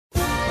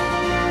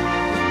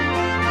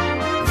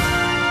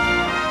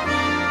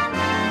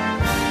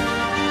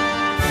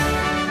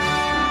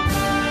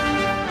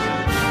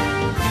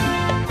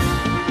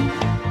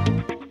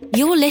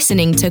You're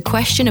listening to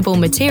Questionable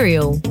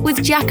Material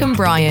with Jack and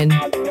Brian,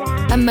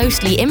 a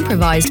mostly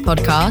improvised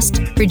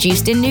podcast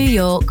produced in New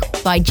York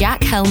by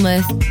Jack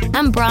Helmuth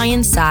and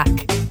Brian Sack.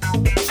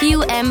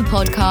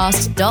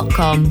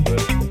 QMpodcast.com.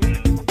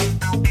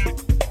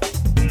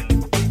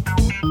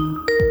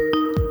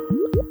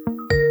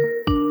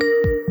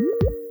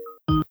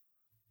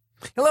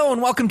 Hello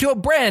and welcome to a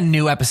brand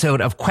new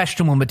episode of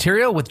Questionable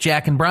Material with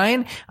Jack and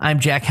Brian. I'm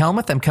Jack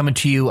Helmuth. I'm coming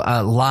to you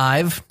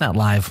live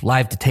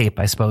to tape,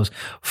 I suppose,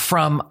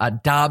 from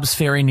Dobbs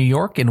Ferry, New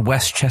York in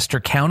Westchester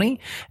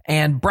County.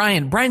 And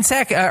Brian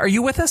Sack, are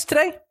you with us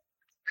today?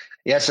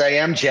 Yes, I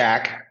am,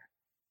 Jack.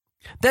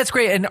 That's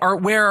great. And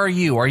where are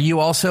you? Are you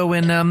also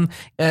in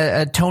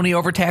a Tony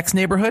Overtax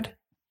neighborhood?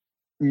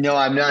 No,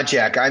 I'm not,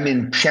 Jack. I'm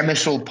in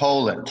Przemysl,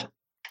 Poland.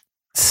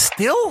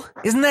 Still?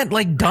 Isn't that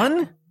like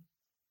done?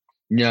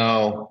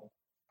 No.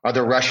 Are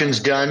the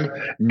Russians done?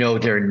 No,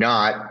 they're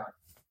not.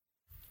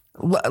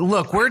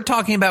 Look, we're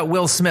talking about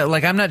Will Smith.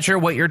 Like, I'm not sure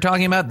what you're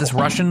talking about, this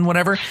Russian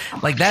whatever.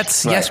 Like,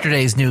 that's right.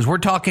 Yesterday's news. We're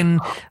talking,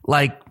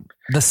 like,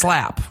 the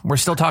slap. We're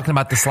still talking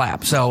about the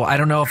slap. So I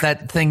don't know if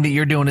that thing that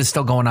you're doing is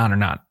still going on or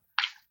not.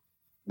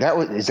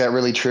 Is that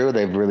really true?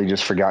 They've really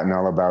just forgotten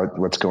all about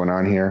what's going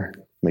on here?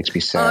 Makes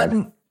me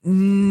sad.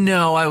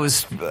 No, I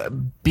was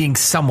being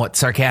somewhat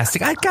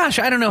sarcastic. I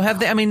don't know. Have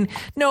they? I mean,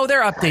 no,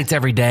 there are updates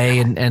every day,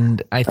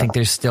 and I think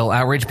there's still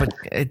outrage, but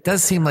it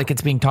does seem like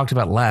it's being talked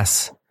about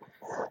less.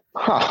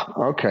 Huh.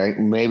 Okay.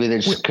 Maybe they're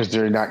just because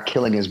they're not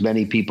killing as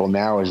many people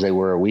now as they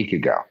were a week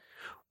ago.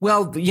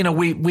 Well, you know,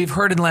 we've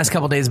heard in the last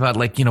couple of days about,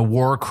 like, you know,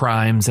 war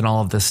crimes and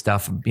all of this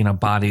stuff, you know,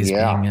 bodies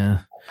being,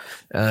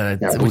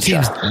 which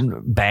seems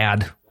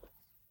bad.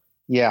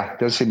 Yeah, it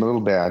does seem a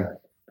little bad.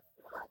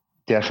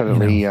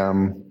 Definitely, you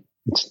know.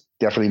 It's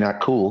definitely not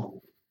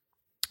cool.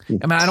 I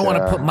mean, I don't want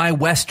to put my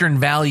Western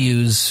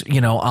values, you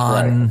know,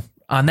 on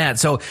that.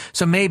 So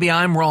maybe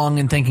I'm wrong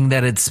in thinking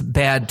that it's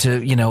bad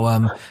to, you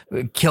know,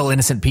 kill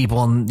innocent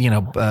people and, you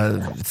know,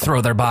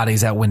 throw their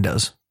bodies out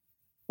windows.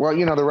 Well,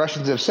 you know, the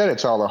Russians have said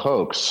it's all a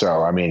hoax.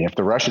 So, I mean, if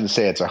the Russians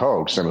say it's a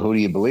hoax, I mean, who do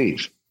you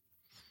believe?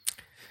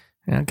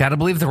 Yeah, got to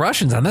believe the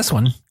Russians on this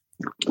one.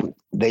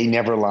 They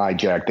never lie,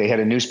 Jack. They had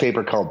a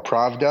newspaper called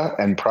Pravda,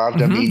 and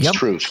Pravda means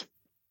truth.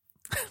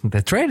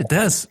 That's right. It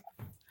does.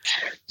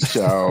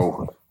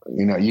 So,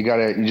 you know, these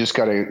are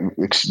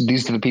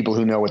the people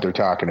who know what they're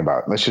talking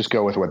about. Let's just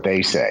go with what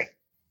they say.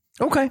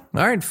 Okay.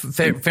 All right.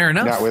 Fair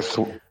enough. Not with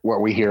what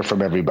we hear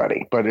from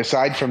everybody. But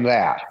aside from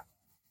that.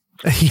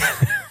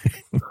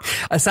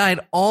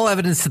 Aside all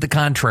evidence to the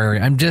contrary,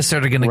 I'm just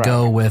sort of going to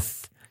go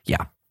with,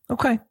 yeah.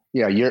 Okay.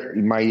 Yeah.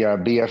 My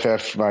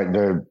BFF,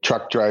 the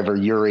truck driver,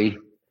 Yuri,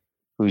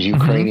 who's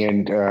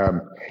Ukrainian.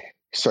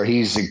 So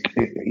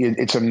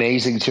it's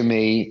amazing to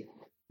me.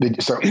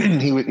 So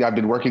I've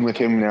been working with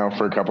him now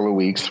for a couple of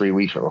weeks, 3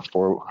 weeks or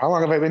 4. How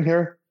long have I been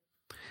here?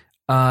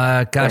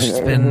 It's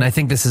been, I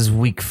think this is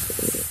week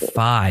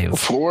 5.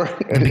 4?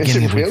 The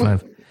beginning of week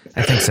 5.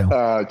 I think so.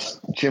 It's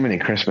Jiminy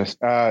Christmas.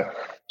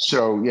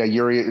 So yeah,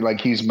 Yuri,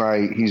 like he's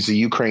a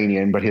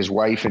Ukrainian, but his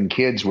wife and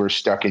kids were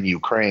stuck in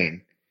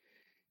Ukraine.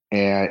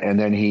 And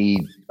then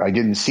I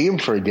didn't see him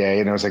for a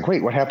day, and I was like,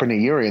 wait, what happened to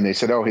Yuri? And they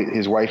said, oh,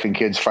 his wife and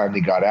kids finally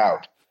got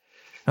out.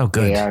 Oh,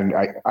 good. And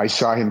I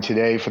saw him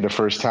today for the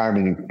first time,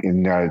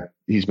 and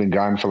he's been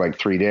gone for like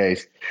 3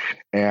 days.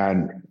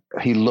 And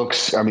he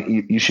looks, I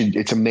mean,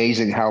 it's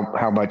amazing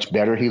how much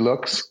better he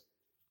looks.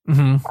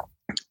 Mm-hmm.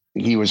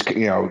 He was,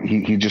 you know,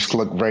 he just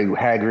looked very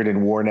haggard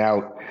and worn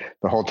out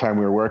the whole time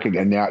we were working.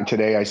 And now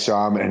today I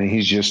saw him and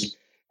he's just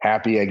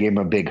happy. I gave him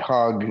a big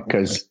hug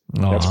because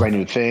that's my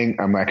new thing.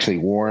 I'm actually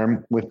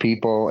warm with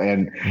people.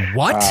 And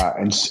what?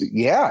 I'm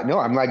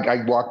like,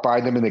 I walk by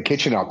them in the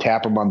kitchen. I'll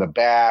tap them on the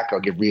back. I'll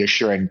give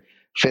reassuring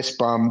fist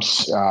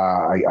bumps.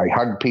 I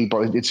hug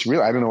people. It's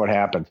real. I don't know what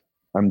happened.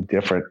 I'm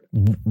different.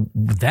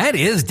 That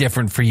is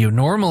different for you.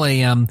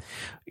 Normally,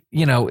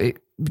 you know,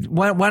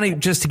 why don't you,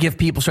 just to give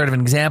people sort of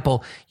an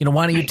example, you know,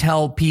 why don't you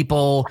tell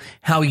people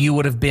how you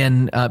would have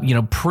been, you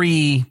know,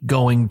 pre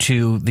going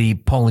to the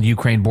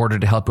Poland-Ukraine border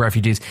to help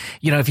refugees?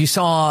 You know, if you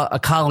saw a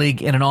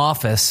colleague in an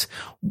office,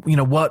 you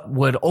know, what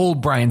would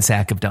old Brian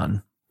Sack have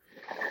done?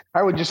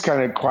 I would just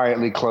kind of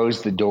quietly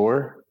close the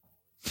door,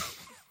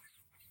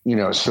 you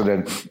know, so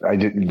that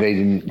they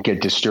didn't get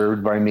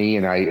disturbed by me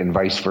and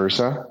vice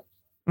versa.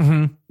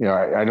 Mm-hmm. You know,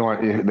 I don't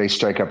want, if they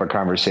strike up a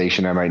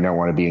conversation I might not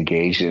want to be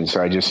engaged in.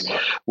 So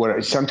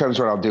sometimes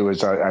what I'll do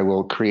is I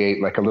will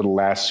create like a little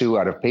lasso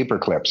out of paper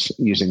clips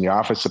using the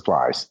office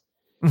supplies,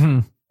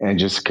 and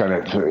just kind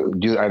of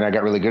and I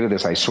got really good at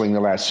this. I swing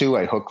the lasso,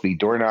 I hook the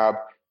doorknob,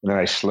 and then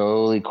I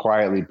slowly,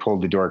 quietly pull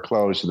the door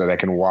closed so that I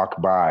can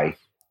walk by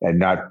and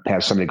not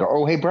have somebody go,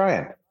 "Oh, hey,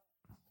 Brian."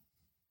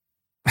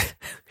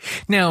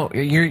 Now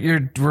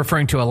you're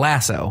referring to a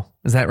lasso.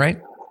 Is that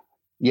right?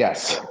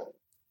 Yes.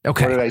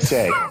 Okay. What did I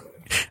say?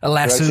 A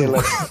lasso.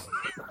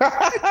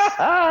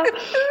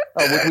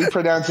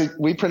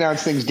 We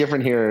pronounce things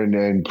different here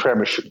in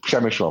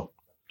Przemysl.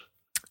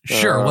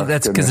 Sure. Well,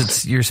 that's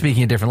because you're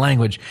speaking a different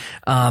language.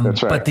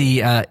 That's right. But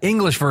the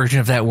English version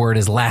of that word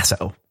is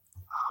lasso.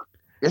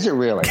 Is it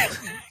really?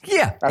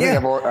 Yeah.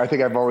 I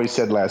think I've always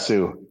said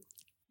lasso.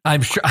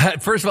 I'm sure.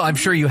 First of all, I'm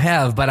sure you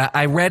have, but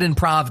I read in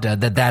Pravda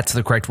that that's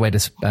the correct way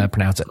to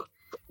pronounce it.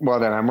 Well,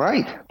 then I'm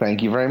right.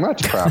 Thank you very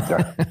much,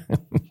 Pravda.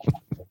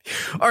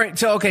 All right.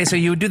 So, okay. So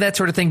you would do that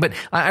sort of thing, but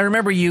I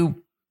remember you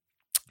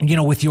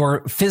know, with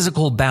your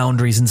physical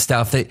boundaries and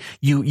stuff that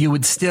you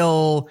would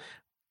still,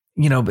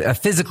 you know,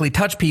 physically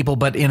touch people,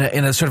 but in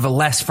a sort of a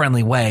less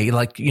friendly way.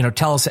 Like, you know,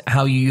 tell us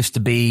how you used to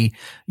be,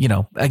 you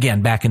know,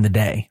 again, back in the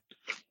day.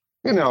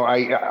 You know,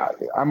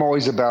 I'm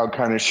always about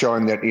kind of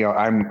showing that, you know,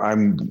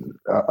 I'm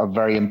a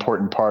very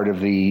important part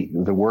of the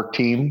work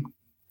team.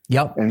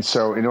 Yep. And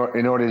so in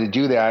order to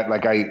do that,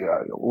 like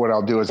what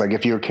I'll do is, like,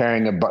 if you're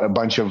carrying a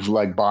bunch of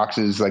like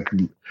boxes, like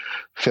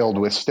filled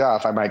with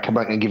stuff, I might come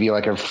out and give you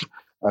like a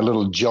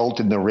little jolt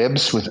in the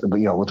ribs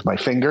with my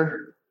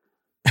finger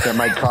that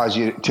might cause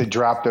you to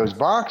drop those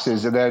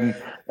boxes. And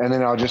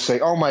then I'll just say,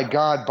 "Oh my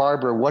God,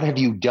 Barbara, what have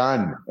you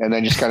done?" And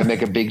then just kind of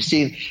make a big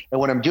scene. And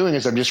what I'm doing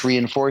is I'm just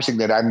reinforcing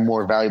that I'm a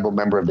more valuable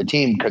member of the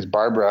team, because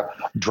Barbara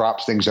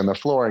drops things on the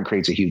floor and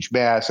creates a huge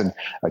mess and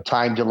a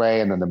time delay.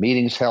 And then the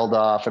meeting's held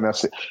off. And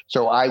that's it.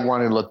 So I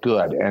want to look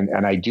good.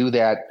 And I do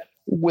that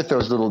with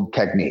those little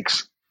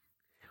techniques.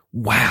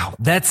 Wow.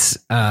 That's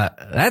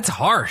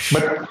harsh.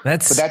 But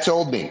that's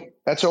old me.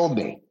 That's old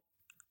me.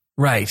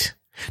 Right.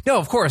 No,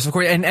 of course.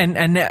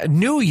 And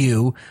knew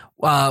you,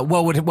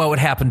 what would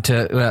happen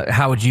to,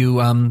 how would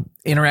you,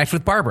 interact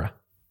with Barbara?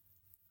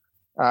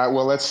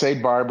 Well, let's say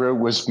Barbara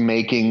was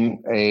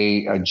making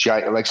a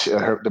giant, like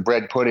the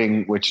bread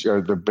pudding,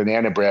 or the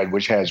banana bread,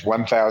 which has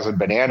 1,000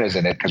 bananas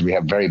in it, because we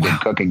have very big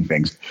cooking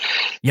things.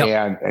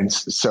 Yep. And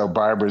so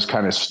Barbara's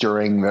kind of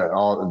stirring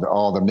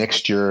all the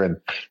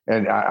mixture,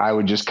 and I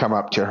would just come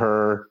up to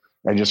her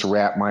and just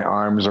wrap my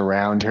arms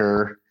around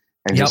her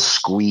and just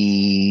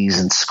squeeze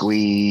and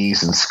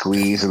squeeze and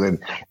squeeze,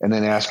 and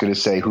then ask her to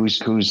say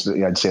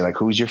I'd say, like,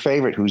 who's your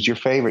favorite? Who's your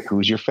favorite?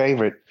 Who's your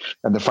favorite?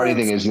 And the funny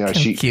thing is, you know,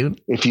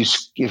 cute. If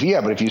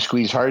you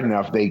squeeze hard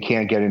enough, they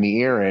can't get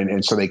any air in,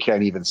 and so they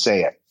can't even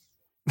say it.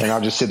 And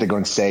I'll just sit there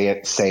going, say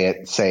it, say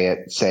it, say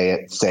it, say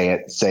it, say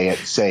it, say it,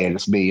 say it.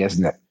 It's me,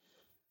 isn't it?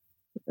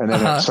 And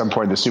then at some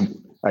point,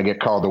 I get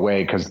called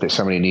away because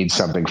somebody needs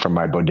something from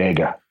my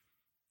bodega.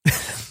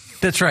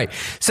 That's right.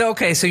 So,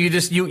 okay. So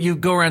you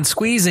go around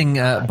squeezing,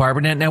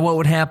 Barbara. Now what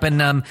would happen?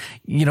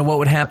 What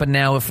would happen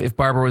now if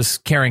Barbara was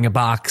carrying a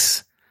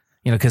box,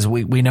 you know, cause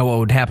we know what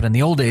would happen in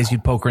the old days.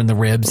 You'd poke her in the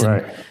ribs,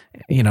 right. And,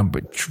 you know,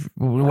 but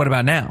what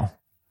about now?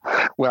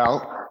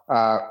 Well,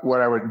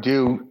 what I would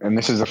do, and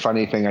this is a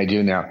funny thing I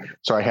do now.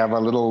 So I have a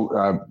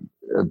little,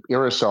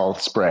 aerosol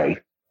spray.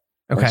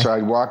 Okay. And so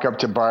I'd walk up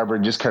to Barbara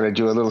and just kind of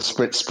do a little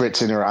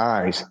spritz in her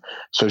eyes.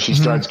 So she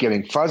starts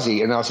getting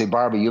fuzzy, and I'll say,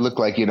 "Barbara, you look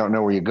like you don't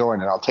know where you're going."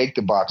 And I'll take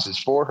the boxes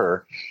for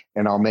her,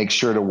 and I'll make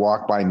sure to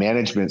walk by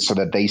management so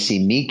that they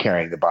see me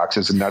carrying the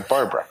boxes and not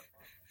Barbara.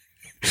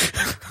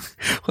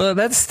 Well,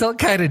 that's still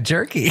kind of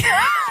jerky.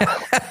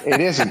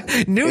 It isn't.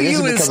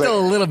 Is still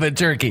a little bit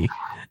jerky.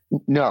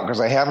 No, because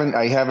I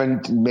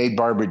haven't made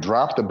Barbara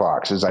drop the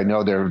boxes. I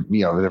know they're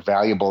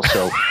valuable,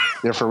 so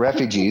they're for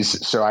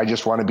refugees. So I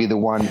just want to be the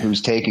one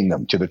who's taking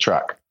them to the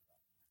truck.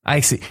 I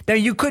see. Now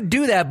you could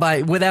do that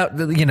without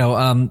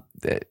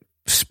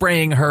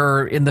spraying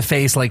her in the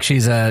face like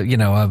she's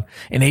an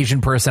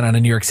Asian person on a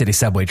New York City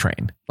subway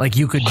train. Like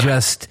you could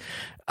just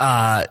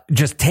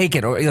take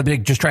it, or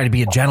just try to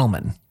be a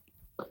gentleman.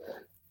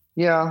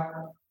 Yeah,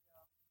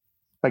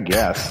 I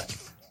guess.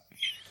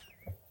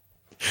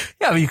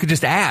 Yeah, but you could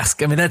just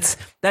ask. I mean,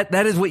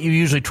 that is what you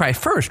usually try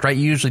first, right?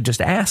 You usually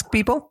just ask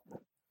people.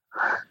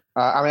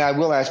 I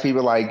will ask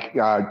people, like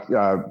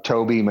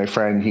Toby, my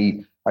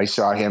friend. I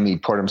saw him. He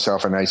poured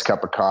himself a nice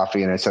cup of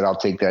coffee, and I said, "I'll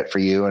take that for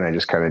you." And I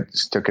just kind of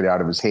took it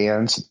out of his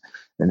hands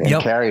and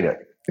carried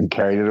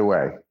it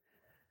away.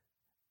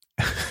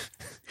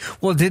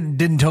 Well,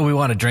 didn't Toby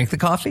want to drink the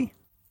coffee?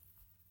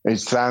 It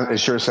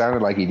sure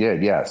sounded like he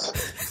did. Yes.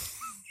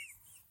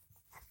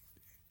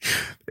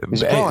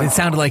 It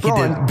sounded like he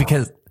did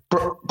because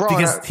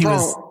he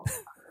was.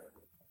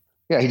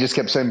 Yeah, he just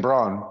kept saying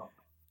Braun.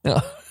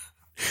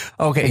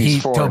 Okay,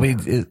 he's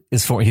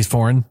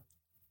foreign.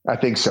 I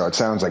think so. It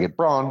sounds like it.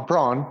 Braun.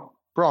 Braun.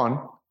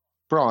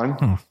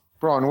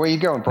 Where you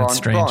going, Braun? That's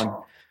strange.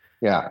 Braun.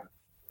 Yeah.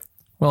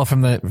 Well,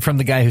 from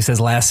the guy who says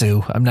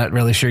lasso, I'm not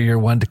really sure you're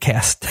one to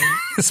cast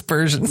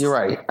aspersions. You're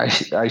right.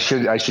 I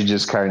should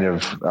just kind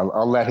of.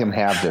 I'll let him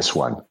have this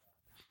one.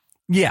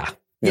 Yeah.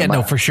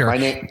 No, for sure.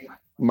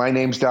 My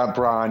name's not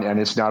Braun, and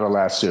it's not a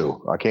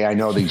lasso. Okay, I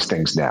know these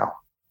things now.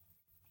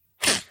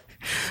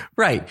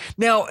 Right.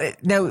 Now,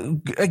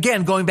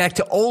 again, going back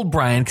to old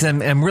Brian,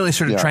 because I'm really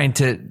sort of trying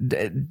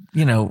to,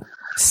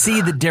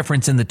 see the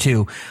difference in the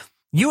two.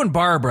 You and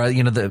Barbara,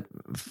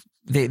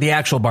 the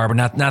actual Barbara,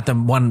 not the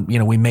one,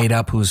 we made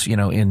up who's,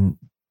 in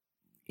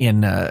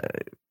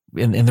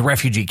the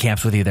refugee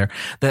camps with you there.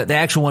 The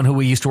actual one who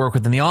we used to work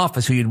with in the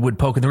office, who you would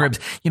poke in the ribs.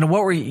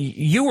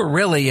 You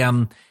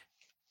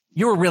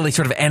were really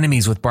sort of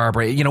enemies with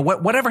Barbara.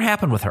 Whatever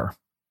happened with her?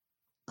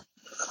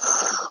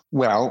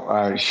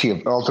 Well,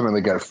 she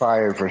ultimately got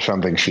fired for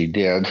something she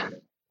did.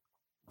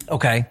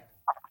 Okay.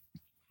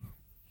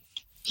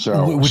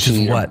 So which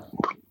is what?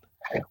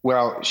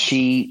 Well,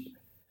 she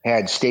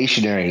had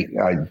stationery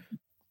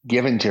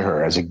given to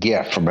her as a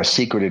gift from a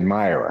secret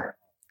admirer.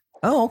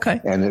 Oh, okay.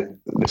 And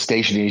the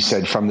stationery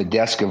said, "From the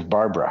desk of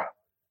Barbara."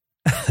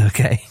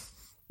 Okay.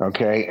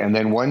 Okay. And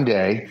then one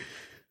day,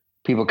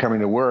 people coming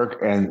to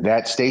work, and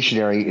that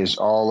stationery is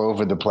all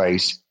over the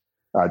place,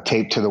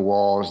 taped to the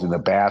walls in the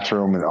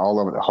bathroom and all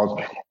over the house.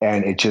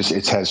 And it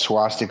has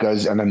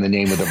swastikas and then the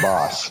name of the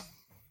boss.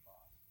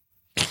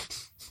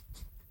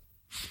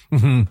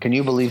 Mm-hmm. Can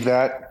you believe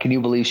that? Can you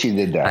believe she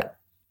did that?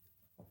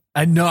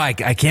 No, I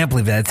can't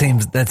believe that.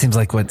 That seems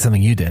like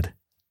something you did.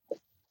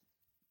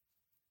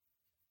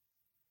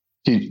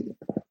 Why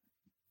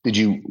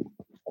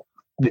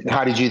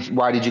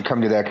did you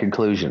come to that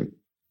conclusion?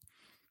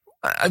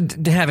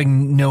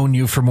 Having known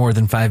you for more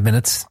than 5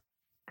 minutes.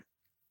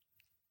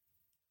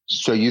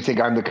 So you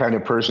think I'm the kind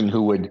of person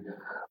who would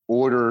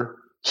order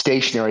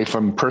stationery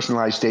from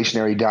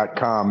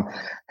personalizedstationery.com,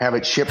 have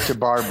it shipped to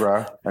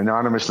Barbara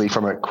anonymously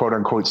from a quote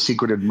unquote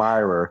secret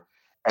admirer,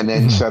 and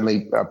then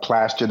suddenly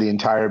plaster the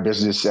entire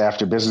business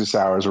after business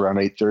hours around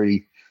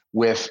 8:30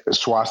 with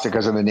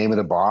swastikas in the name of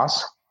the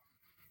boss?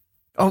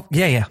 Oh,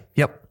 yeah.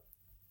 Yep.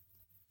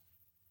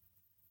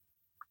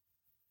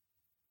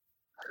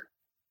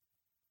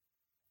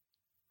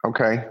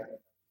 Okay.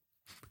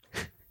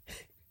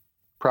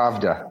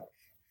 Pravda.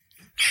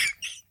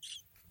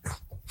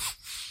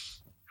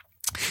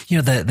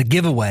 You know, the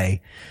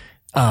giveaway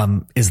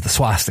is the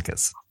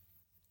swastikas.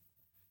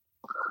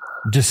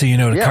 Just so you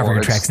know to cover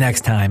your tracks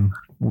next time.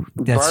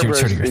 That's your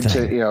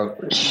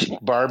thing.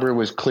 Barbara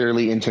was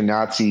clearly into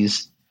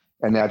Nazis,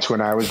 and that's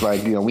when I was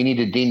like, we need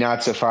to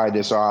denazify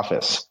this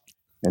office.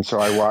 And so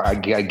I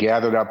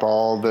gathered up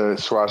all the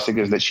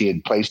swastikas that she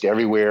had placed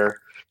everywhere,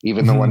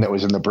 even the one that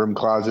was in the broom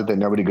closet that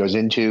nobody goes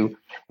into.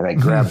 And I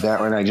grabbed that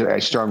one. I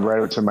stormed right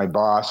over to my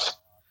boss,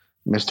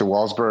 Mr.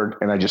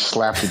 Walsberg, and I just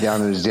slapped it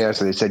down on his desk.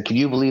 And they said, "Can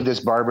you believe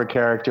this Barbara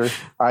character?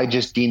 I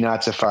just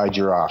denazified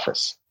your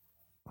office."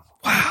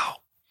 Wow.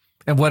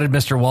 And what did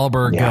Mr.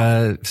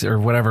 Wahlberg or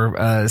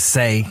whatever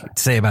say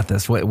about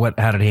this?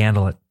 How did he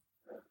handle it?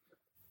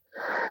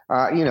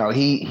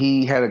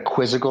 He had a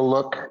quizzical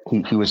look.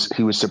 He was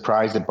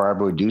surprised that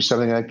Barbara would do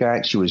something like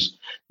that. She was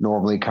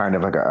normally kind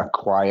of like a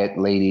quiet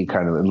lady,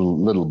 kind of a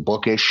little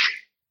bookish.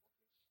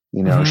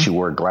 She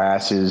wore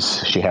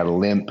glasses. She had a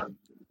limp.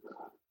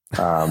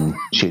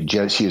 She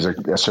was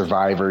a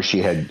survivor.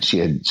 She had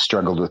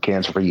struggled with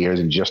cancer for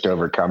years and just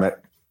overcome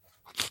it.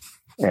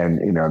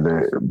 And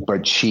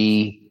but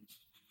she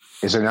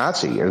is a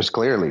Nazi. It was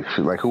clearly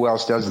like, who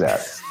else does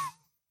that?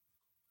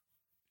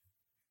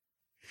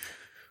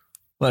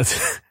 Well,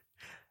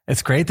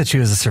 it's great that she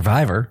was a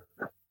survivor.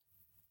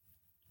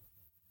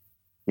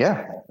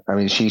 Yeah. I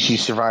mean, she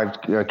survived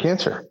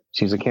cancer.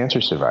 She's a cancer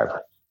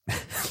survivor.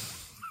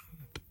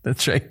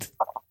 That's right.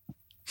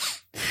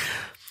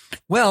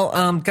 Well,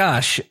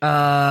 gosh,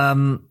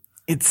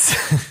 it's,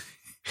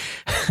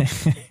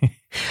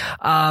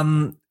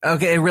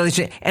 okay. It really,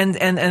 and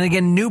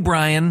again, new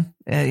Brian,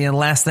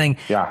 last thing.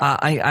 Yeah.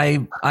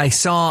 I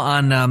saw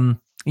on,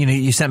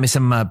 you sent me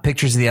some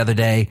pictures the other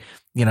day,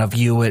 of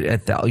you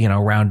at the,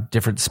 around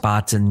different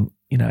spots and,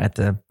 at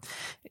the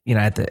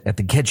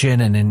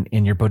kitchen and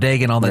in your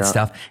bodega and all that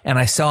stuff. And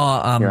I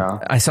saw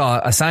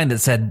a sign that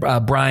said,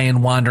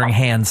 Brian Wandering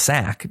Hand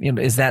Sack.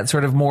 Is that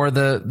sort of more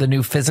the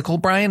new physical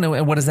Brian?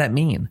 And what does that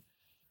mean?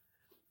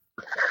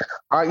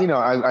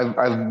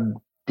 I've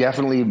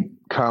definitely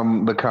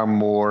become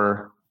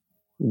more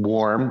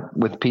warm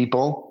with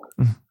people.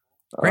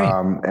 Right.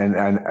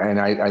 And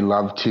I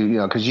love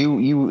to, cause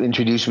you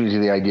introduced me to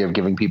the idea of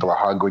giving people a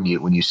hug when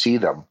you see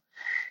them.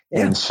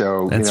 Yeah, and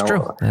so, that's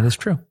true. That is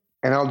true.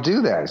 And I'll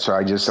do that. So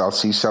I'll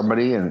see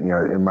somebody and,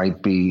 it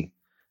might be,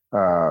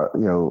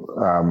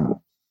 Ivana,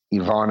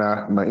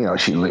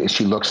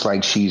 she looks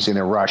like she's in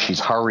a rush.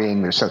 She's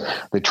hurrying.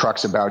 The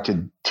truck's about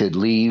to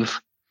leave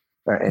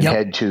and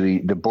head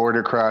to the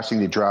border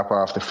crossing to drop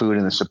off the food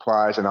and the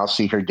supplies. And I'll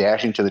see her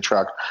dashing to the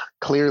truck.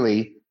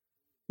 Clearly,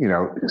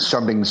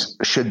 something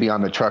should be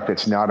on the truck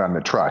that's not on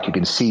the truck. You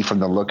can see from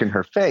the look in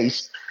her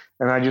face.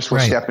 And I just will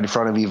step in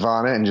front of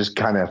Ivana and just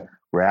kind of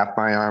wrap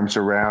my arms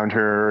around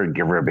her and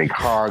give her a big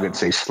hug and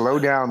say, "Slow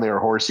down there,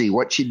 horsey.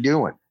 What you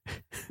doing?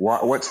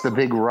 What's the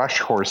big rush,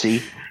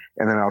 horsey?"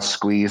 And then I'll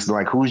squeeze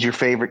like, "Who's your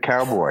favorite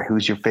cowboy?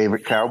 Who's your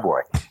favorite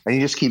cowboy?" And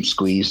you just keep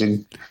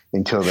squeezing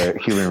until the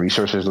human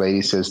resources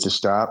lady says to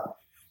stop.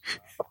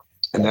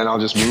 And then I'll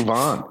just move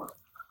on.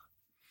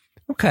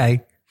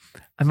 Okay.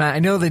 I mean, I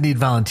know they need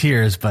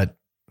volunteers, but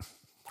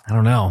I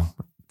don't know.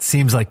 It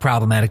seems like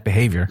problematic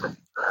behavior.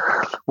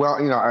 Well,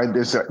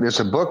 there's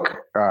a book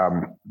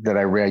that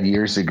I read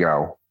years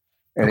ago,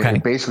 and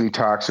it basically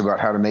talks about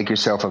how to make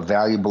yourself a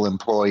valuable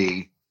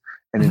employee,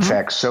 and in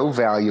fact, so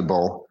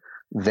valuable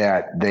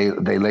that they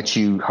let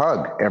you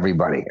hug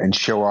everybody and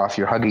show off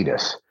your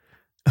hugginess.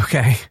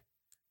 Okay.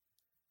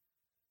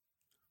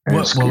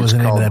 What was the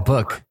name of that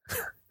book?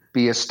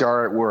 Be a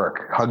Star at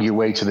Work. Hug your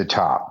way to the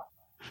top.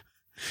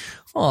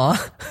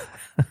 Aw.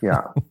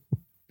 Yeah.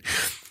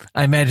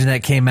 I imagine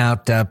that came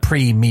out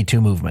pre-Me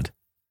Too movement.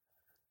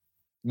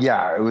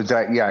 Yeah, it was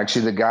that. Yeah,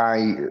 actually, the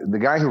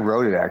guy who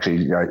wrote it,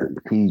 actually,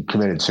 he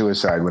committed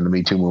suicide when the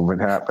Me Too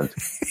movement happened.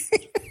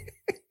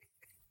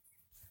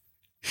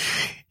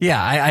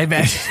 Yeah, I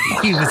imagine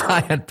he was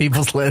high on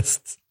people's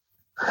lists.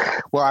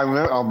 Well,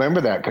 I'll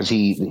remember that because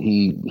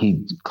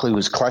he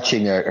was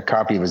clutching a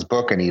copy of his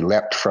book, and he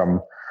leapt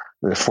from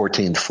the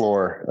 14th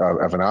floor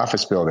of an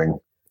office building,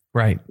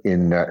 right,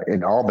 in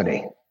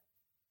Albany.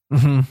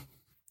 Mm-hmm.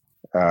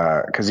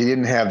 Because he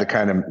didn't have the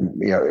kind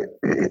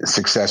of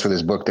success with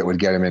his book that would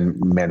get him in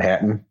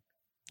Manhattan.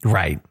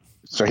 Right.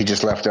 So he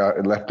just left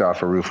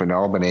off a roof in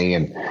Albany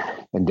and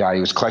died.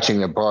 He was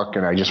clutching the book.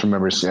 And I just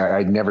remember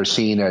I'd never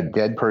seen a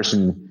dead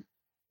person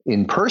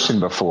in person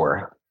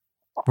before.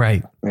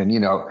 Right. And,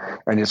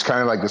 and it's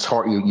kind of like this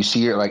whole, you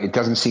see it, like, it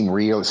doesn't seem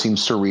real. It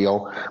seems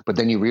surreal, but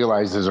then you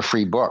realize there's a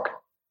free book.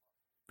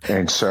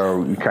 And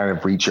so you kind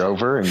of reach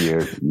over and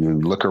you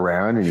look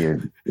around and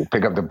you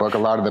pick up the book. A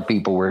lot of the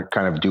people were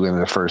kind of doing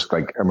the first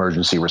like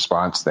emergency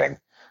response thing.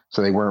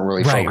 So they weren't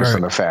really focused on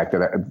the fact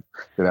that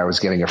I was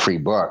getting a free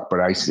book. But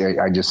I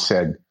just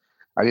said,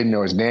 I didn't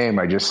know his name.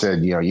 I just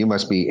said, you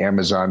must be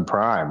Amazon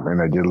Prime.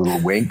 And I did a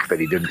little wink that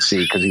he didn't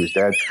see because he was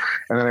dead.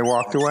 And then I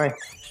walked away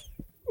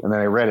and then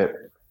I read it.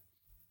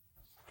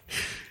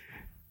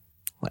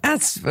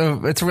 It's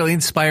a really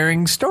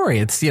inspiring story.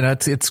 It's,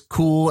 it's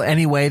cool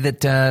any way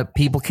that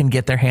people can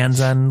get their hands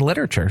on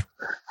literature.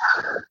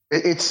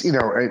 It's,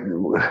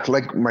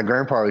 like my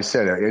grandpa always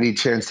said, any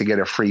chance to get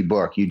a free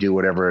book, you do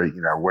whatever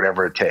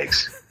it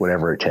takes. What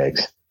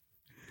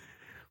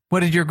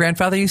did your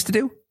grandfather used to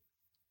do?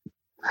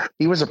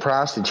 He was a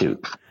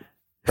prostitute,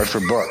 but for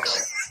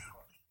books.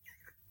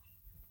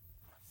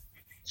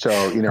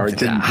 So, he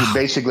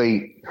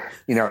basically,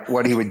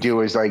 what he would do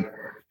is like,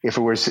 if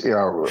it was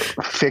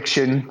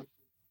fiction,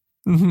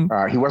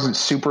 mm-hmm. He wasn't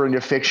super into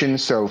fiction.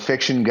 So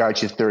fiction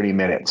got you 30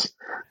 minutes,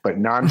 but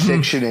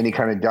nonfiction, mm-hmm. any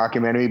kind of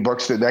documentary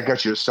books, that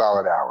got you a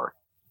solid hour.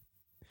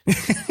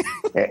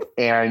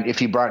 And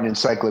if you brought an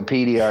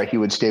encyclopedia, he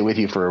would stay with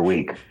you for a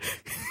week.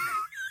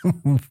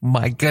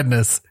 My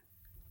goodness.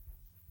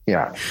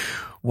 Yeah.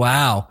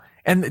 Wow.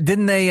 And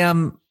didn't they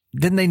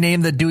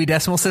name the Dewey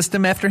Decimal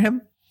System after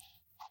him?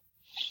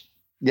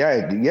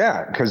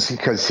 Yeah. Cause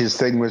his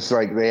thing was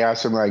like, they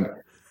asked him like,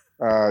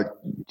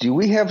 do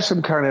we have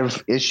some kind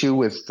of issue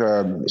with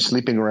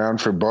sleeping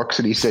around for books?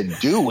 And he said,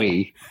 do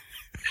we?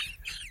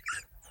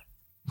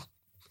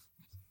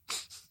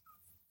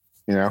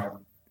 Yeah.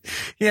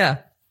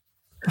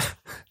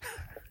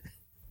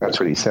 That's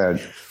what he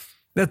said.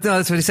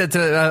 That's what he said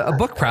to a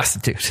book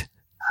prostitute.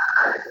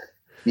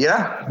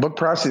 Yeah, book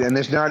prostitute. And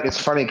it's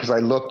funny because I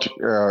looked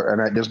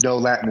and there's no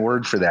Latin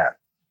word for that.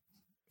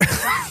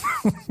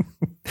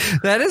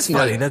 That is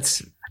funny.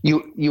 That's...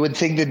 You would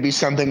think there'd be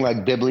something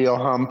like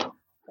Bibliohump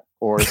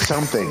or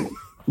something,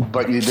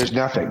 but there's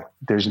nothing.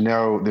 There's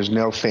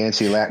no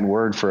fancy Latin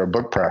word for a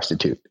book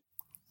prostitute.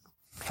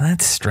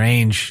 That's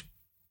strange.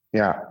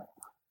 Yeah.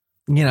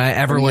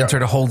 Everyone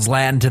sort of holds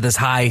Latin to this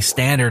high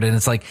standard, and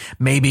it's like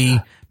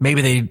maybe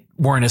they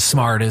weren't as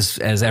smart as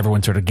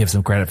everyone sort of gives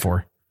them credit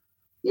for.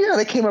 Yeah,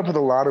 they came up with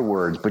a lot of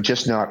words, but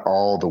just not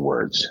all the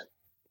words.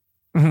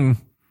 Mm-hmm.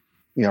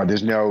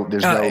 There's no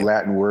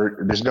Latin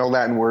word. There's no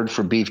Latin word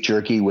for beef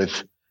jerky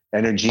with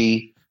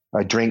energy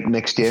drink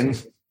mixed in.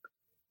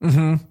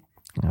 Mm-hmm.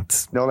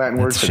 No Latin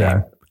word for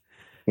that.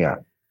 Yeah.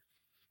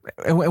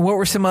 And what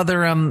were some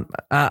other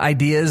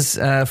ideas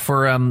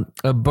for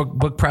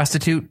book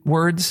prostitute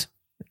words?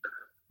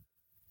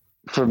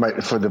 For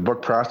the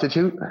book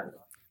prostitute?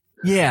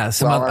 Yeah,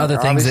 other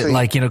things that,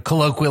 like,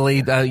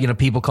 colloquially,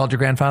 people called your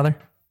grandfather.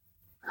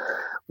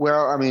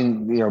 Well, I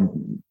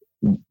mean,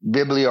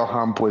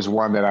 Bibliohump was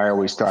one that I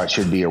always thought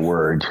should be a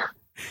word.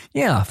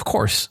 Yeah, of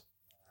course.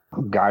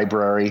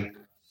 Guybrary.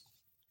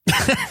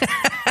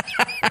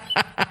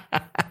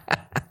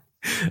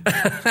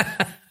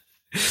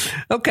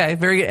 Okay,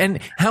 very good. And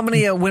how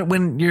many,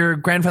 when your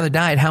grandfather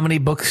died, how many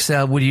books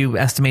would you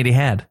estimate he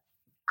had?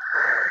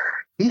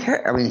 He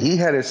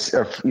had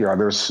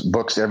there's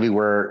books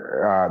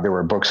everywhere. There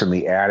were books in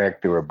the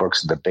attic. There were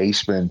books in the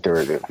basement.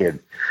 He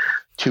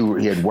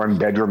had one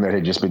bedroom that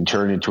had just been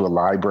turned into a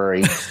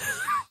library.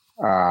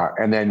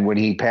 And then when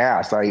he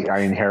passed, I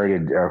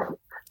inherited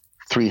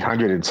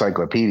 300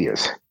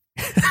 encyclopedias.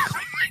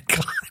 Oh my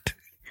God.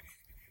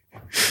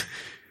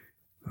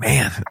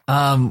 Man,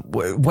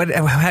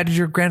 how did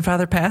your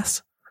grandfather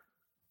pass?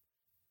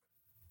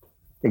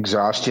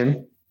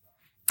 Exhaustion.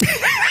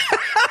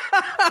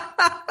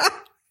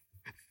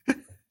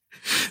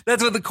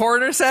 That's what the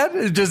coroner said?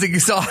 It's just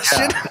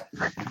exhaustion?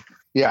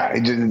 Yeah.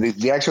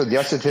 The actual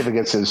death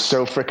certificate says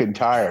so freaking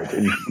tired.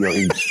 And,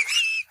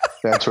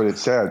 that's what it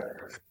said.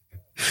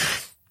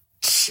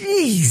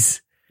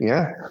 Jeez.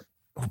 Yeah.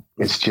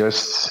 You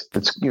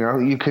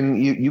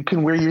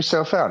can wear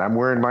yourself out. I'm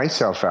wearing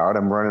myself out.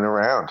 I'm running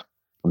around.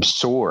 I'm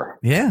sore.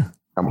 Yeah.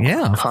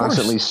 I'm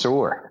constantly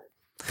sore.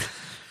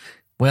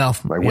 Well,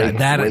 I wake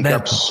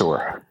up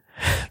sore.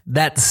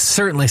 That's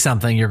certainly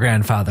something your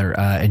grandfather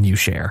and you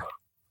share.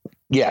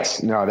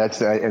 Yes, no,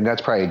 and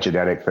that's probably a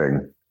genetic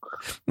thing.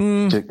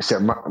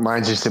 Except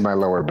mine's just in my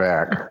lower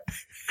back.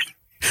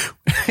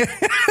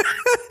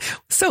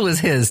 So is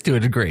his to a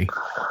degree.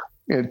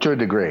 Yeah, to a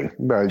degree,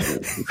 about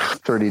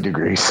 30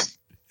 degrees.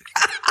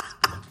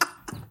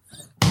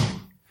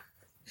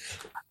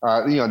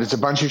 There's a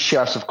bunch of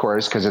chefs, of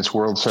course, because it's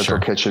World Central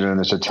Kitchen, and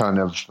there's a ton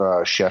of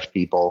chef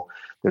people.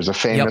 There's a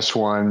famous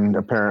one,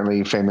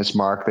 apparently famous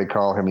Mark, they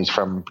call him. He's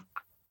from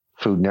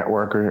Food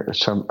Network or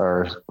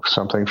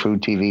something,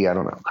 Food TV. I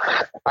don't know.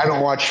 I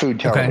don't watch food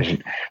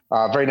television.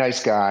 Okay. Very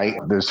nice guy.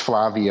 There's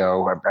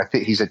Flavio. I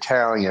think he's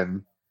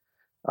Italian,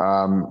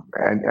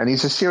 and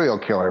he's a serial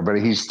killer, but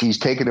he's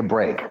taking a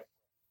break.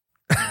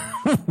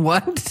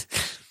 What?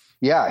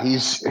 Yeah, he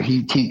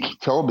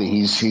told me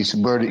he's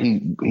murdered.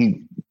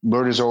 He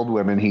murders old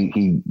women.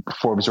 He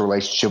forms a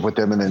relationship with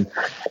them, and then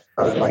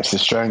likes to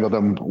strangle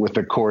them with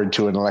a cord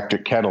to an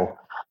electric kettle.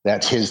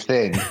 That's his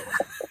thing.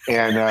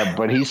 And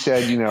but he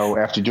said,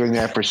 after doing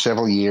that for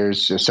several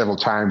years, several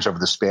times over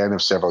the span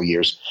of several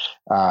years,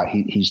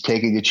 he's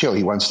taking a chill.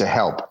 He wants to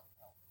help.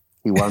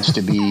 He wants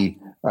to be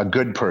a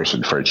good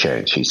person for a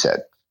change, he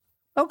said.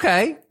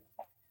 Okay.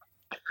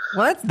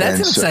 Well, that's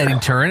an exciting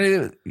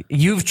turn.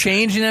 You've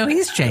changed,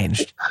 he's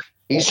changed.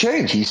 He's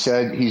changed. He's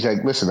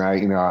like, listen,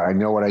 I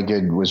know what I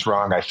did was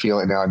wrong. I feel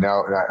it now.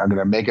 Now I'm going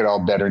to make it all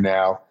better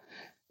now.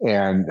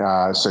 And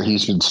so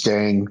he's been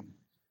staying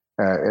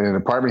in an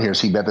apartment here.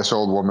 So he met this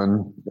old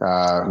woman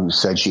who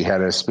said she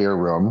had a spare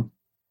room,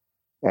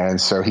 and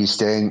so he's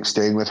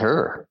staying with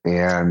her.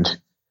 And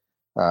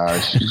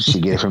she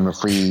gave him a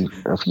free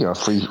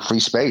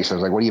space. I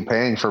was like, "What are you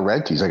paying for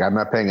rent?" He's like, "I'm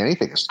not paying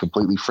anything. It's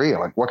completely free." I'm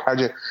like, "What?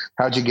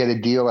 How'd you get a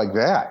deal like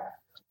that?"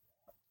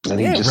 And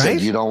he just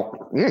said, "You don't."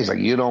 Yeah, he's like,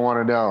 "You don't want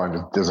to know."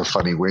 And there's a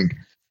funny wink.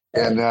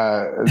 And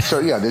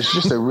so there's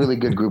just a really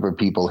good group of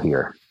people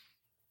here.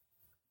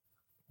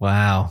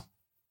 Wow.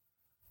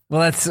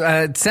 Well, that's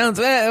it sounds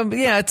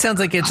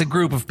like it's a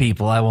group of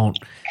people. I won't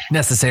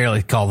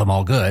necessarily call them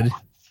all good.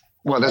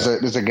 Well,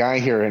 there's a guy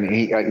here, and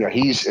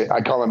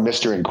I call him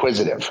Mr.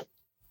 Inquisitive.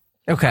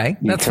 Okay,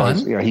 that's fun.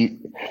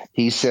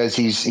 He says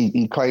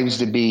he claims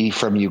to be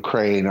from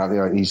Ukraine.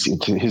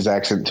 His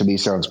accent to me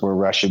sounds more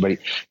Russian, but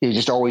he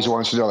just always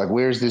wants to know, like,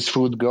 where's this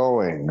food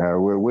going?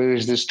 Where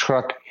is this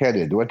truck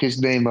headed? What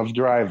is name of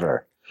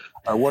driver?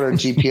 What are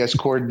GPS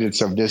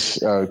coordinates of this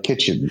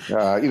kitchen?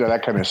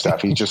 That kind of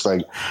stuff. He's just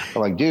like,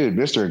 I'm like, dude,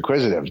 Mr.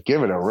 Inquisitive,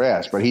 give it a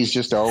rest. But he's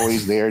just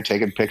always there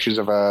taking pictures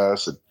of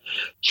us and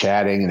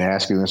chatting and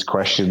asking us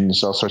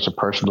questions, all sorts of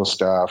personal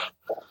stuff.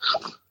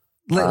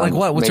 Like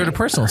what? What sort of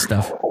personal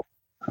stuff?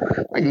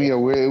 Like,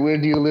 where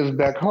do you live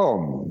back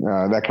home?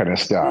 That kind of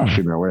stuff.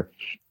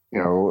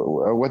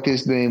 What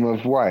is name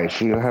of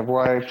wife? You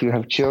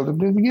have children,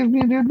 then give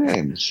me their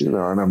names, and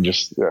I'm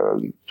just,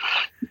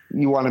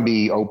 you want to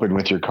be open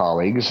with your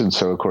colleagues. And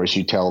so of course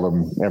you tell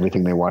them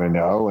everything they want to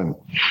know, and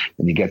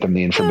you get them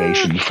the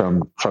information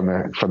from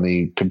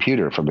the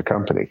computer, from the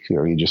company.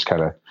 You just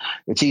kind of,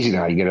 it's easy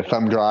now. You get a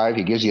thumb drive.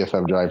 He gives you a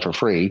thumb drive for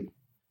free.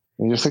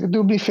 And you're just like,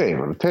 do me a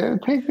favor,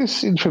 take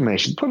this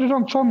information, put it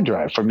on thumb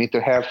drive for me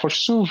to have for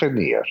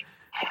souvenir.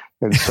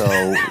 And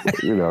so,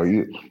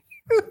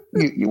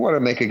 you want to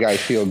make a guy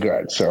feel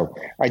good. So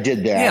I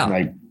did that,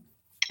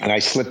 and I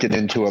slipped it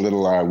into a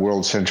little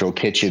World Central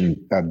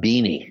Kitchen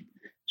beanie.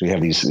 So we have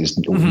these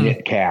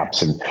knit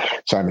caps, and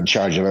so I'm in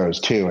charge of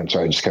those too. And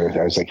so I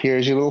was like,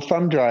 here's your little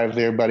thumb drive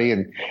there, buddy.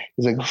 And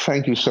he's like,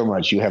 thank you so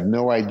much. You have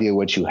no idea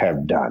what you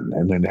have done.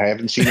 And then I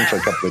haven't seen him for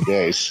a couple of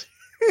days.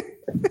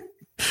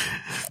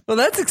 Well,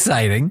 that's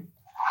exciting.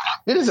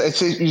 It is. It's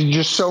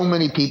just so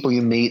many people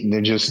you meet, and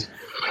there's just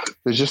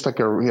like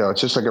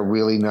it's just like a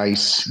really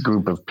nice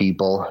group of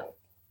people.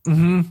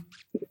 Mm-hmm.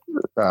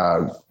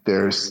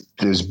 There's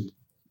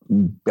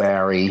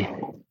Barry.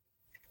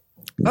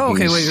 Oh,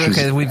 okay.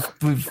 Okay.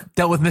 We've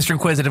dealt with Mr.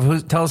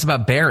 Inquisitive. Tell us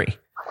about Barry.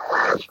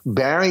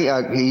 Barry,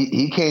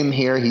 he came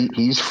here.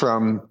 He's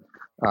from,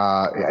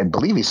 I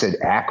believe he said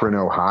Akron,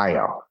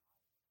 Ohio.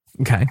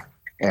 Okay.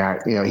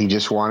 And he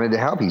just wanted to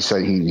help. He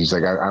said he's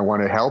like, I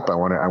want to help. I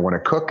want to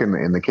cook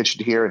in the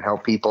kitchen here and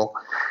help people.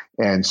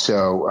 And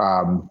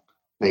so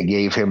they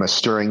gave him a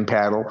stirring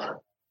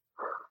paddle,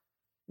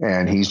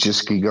 and he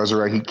goes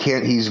around.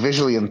 He's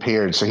visually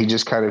impaired, so he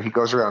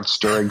goes around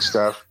stirring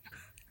stuff.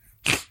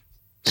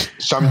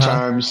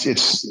 Sometimes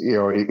it's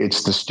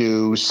the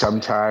stew.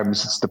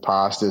 Sometimes it's the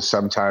pasta.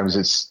 Sometimes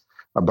it's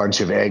a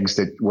bunch of eggs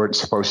that weren't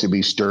supposed to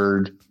be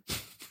stirred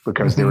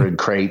because they were in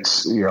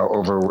crates,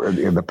 over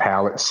in the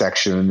pallet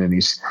section.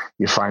 And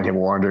you find him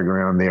wandering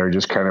around there,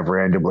 just kind of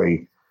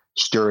randomly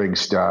stirring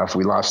stuff.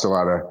 We lost a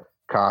lot of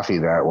coffee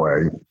that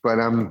way, but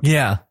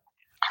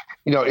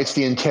it's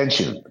the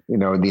intention.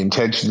 The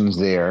intention's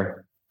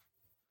there.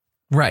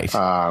 Right.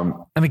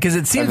 Because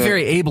it seems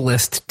very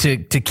ableist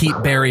to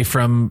keep Barry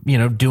from,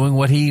 doing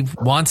what he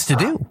wants to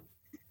do.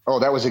 Oh,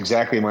 that was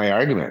exactly my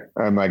argument.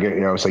 I'm like,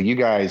 it's like, you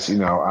guys,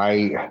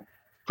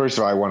 first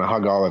of all, I want to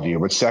hug all of you,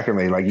 but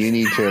secondly, like, you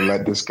need to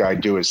let this guy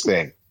do his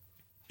thing.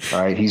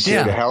 All right. He's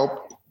here to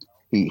help.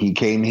 He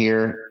came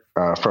here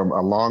from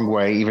a long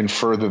way, even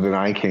further than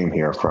I came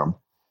here from.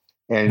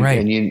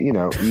 and you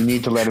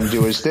need to let him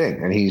do his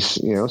thing. And he's,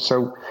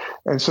 so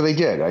they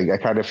did. I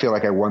kind of feel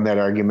like I won that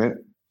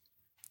argument.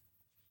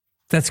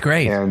 That's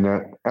great.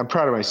 And I'm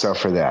proud of myself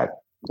for that.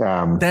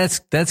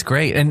 That's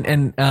great.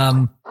 And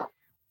I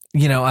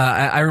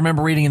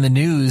remember reading in the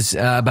news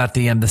about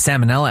the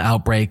salmonella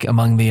outbreak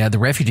among the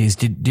refugees.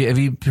 Have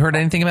you heard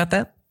anything about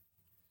that?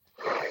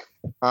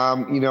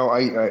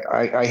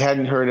 I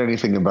hadn't heard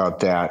anything about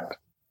that.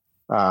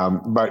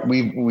 But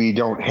we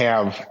don't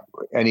have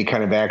any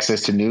kind of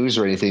access to news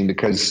or anything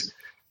because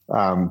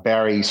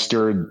Barry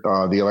stirred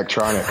the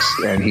electronics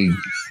and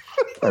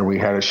we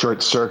had a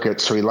short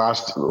circuit, so we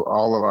lost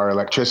all of our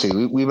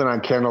electricity. We've been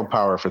on candle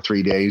power for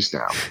 3 days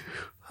now.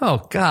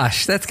 Oh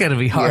gosh, that's got to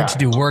be hard to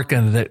do work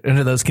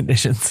under those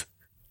conditions.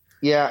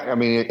 Yeah, I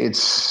mean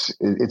it's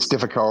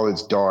difficult.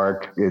 It's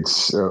dark.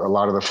 It's a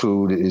lot of the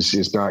food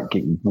is not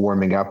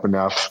warming up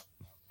enough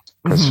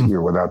because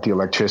you're without the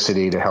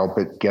electricity to help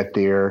it get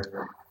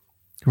there.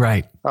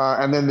 Right.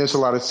 And then there's a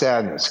lot of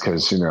sadness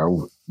because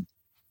people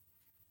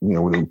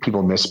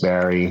miss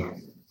Barry.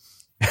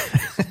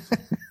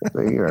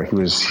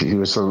 He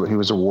was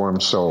a warm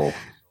soul.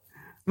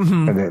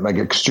 And like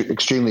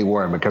extremely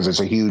warm because it's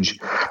a huge.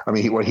 I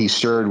mean, what he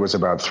stirred was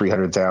about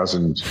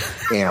 300,000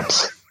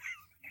 amps,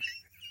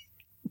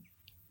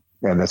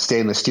 and the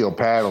stainless steel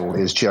paddle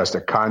is just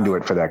a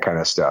conduit for that kind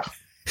of stuff.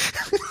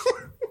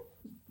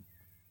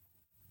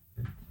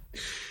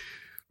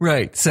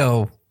 Right.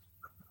 So,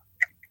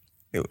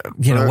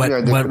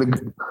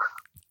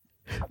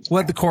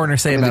 what the coroner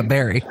say about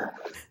Barry?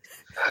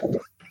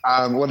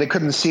 Well, they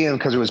couldn't see him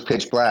because it was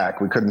pitch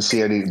black. We couldn't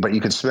see any, but you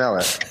could smell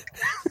it.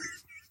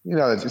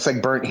 It's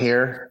like burnt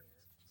hair.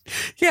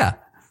 Yeah.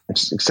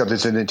 Except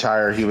it's an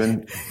entire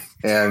human.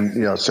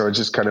 And, so it's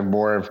just kind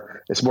of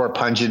it's more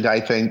pungent, I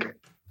think.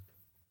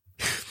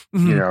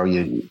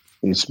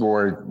 It's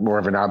more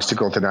of an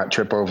obstacle to not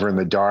trip over in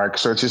the dark.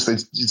 So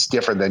it's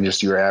different than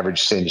just your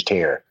average singed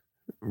hair.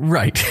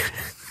 Right.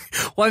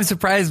 Well, I'm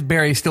surprised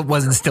Barry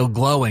wasn't still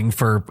glowing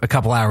for a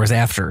couple hours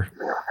after.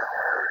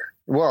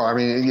 Well, I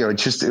mean,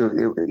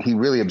 he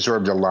really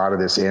absorbed a lot of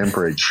this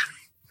amperage.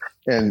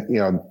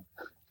 And,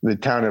 the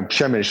town of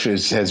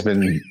Przemysl has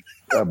been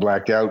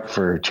blacked out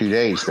for 2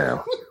 days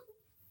now.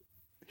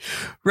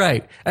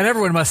 Right. And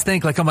everyone must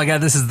think like, oh my God,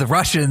 this is the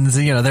Russians.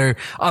 They're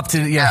up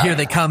to, here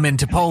they come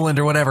into Poland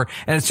or whatever.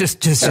 And it's just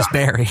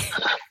Barry.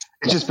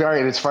 It's just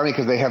Barry. And it's funny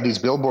because they have these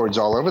billboards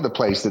all over the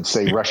place that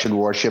say Russian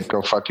warship,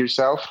 go fuck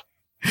yourself.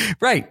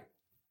 Right.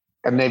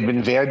 And they've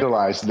been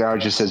vandalized. Now it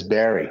just says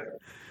Barry.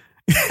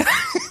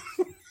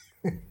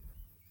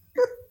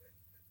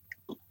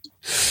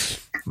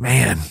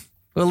 Man.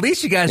 Well, at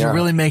least you guys are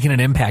really making an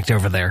impact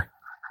over there.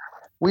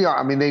 We are.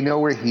 I mean, they know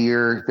we're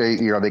here.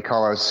 They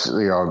call us,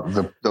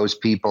 those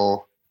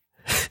people,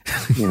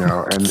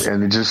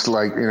 and just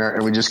like,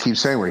 and we just keep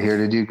saying, we're here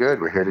to do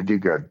good. We're here to do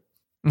good.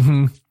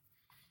 Mm-hmm.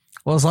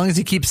 Well, as long as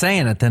you keep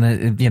saying it, then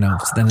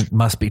it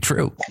must be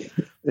true.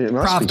 It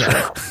must be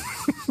true.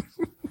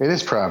 It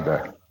is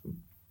Pravda.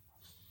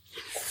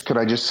 Could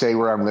I just say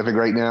where I'm living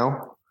right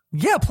now?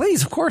 Yeah,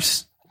 please. Of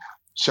course.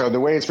 So the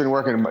way it's been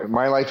working,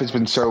 my life has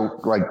been so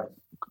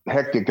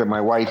hectic that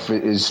my wife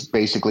is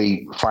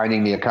basically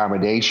finding the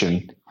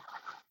accommodation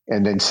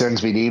and then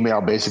sends me the email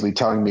basically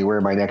telling me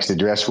where my next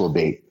address will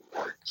be.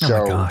 Oh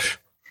my gosh.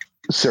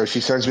 So she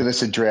sends me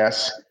this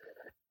address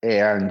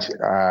and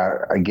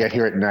I get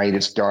here at night.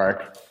 It's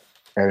dark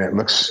and it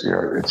looks,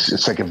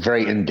 it's like a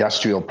very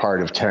industrial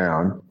part of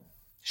town.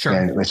 Sure.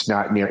 And it's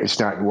not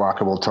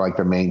walkable to like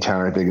the main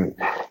town or thing.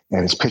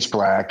 And it's pitch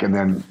black. And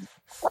then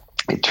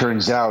it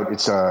turns out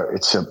it's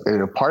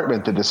an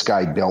apartment that this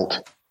guy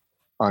built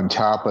on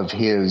top of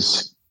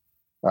his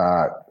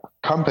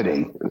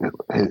company,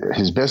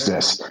 his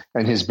business,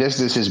 and his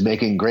business is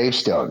making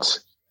gravestones.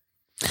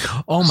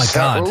 Oh my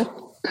God.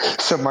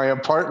 So my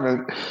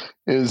apartment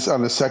is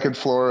on the second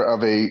floor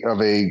of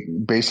a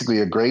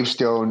basically a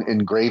gravestone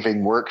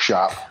engraving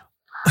workshop.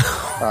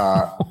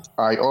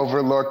 I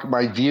overlook,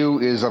 my view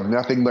is of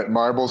nothing but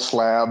marble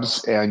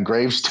slabs and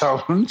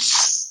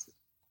gravestones.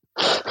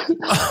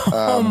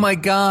 Oh my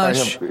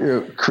gosh. I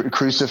have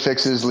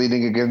crucifixes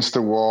leaning against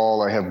the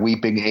wall. I have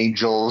weeping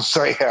angels.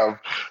 I have,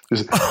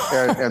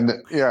 and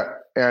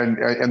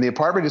the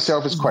apartment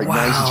itself is quite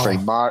nice. It's very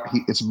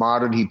it's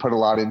modern. He put a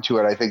lot into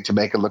it, I think, to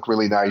make it look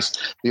really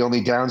nice. The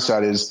only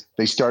downside is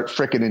they start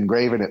frickin'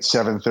 engraving at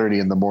 7:30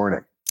 in the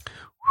morning.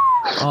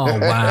 Oh,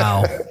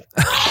 wow.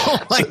 Oh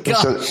my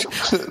gosh.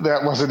 So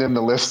that wasn't in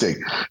the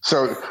listing.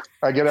 So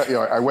I get up,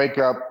 I wake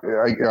up,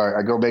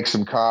 I go make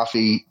some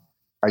coffee.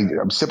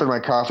 I'm sipping my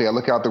coffee. I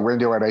look out the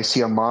window and I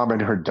see a mom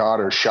and her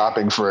daughter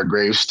shopping for a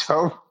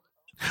gravestone.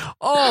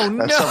 Oh,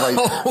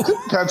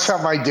 That's how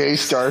my day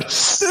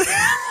starts.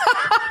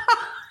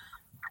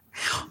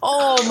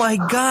 Oh my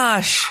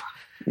gosh.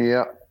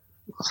 Yeah.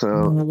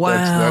 So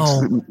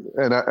wow.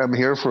 And I'm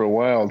here for a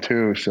while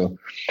too. So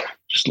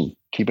just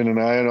keeping an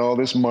eye on all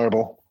this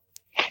marble.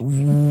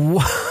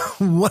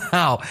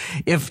 Wow.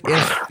 If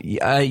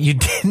you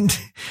didn't,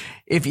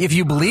 if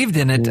you believed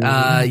in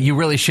it, you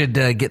really should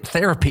get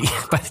therapy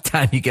by the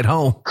time you get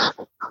home.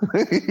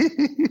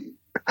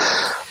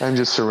 I'm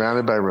just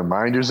surrounded by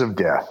reminders of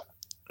death.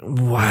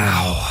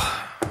 Wow.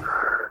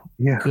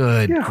 Yeah.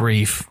 Good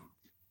grief.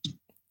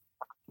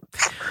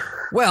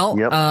 Well,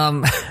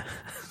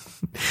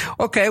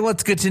 okay. Well,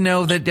 it's good to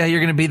know that you're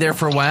going to be there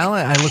for a while.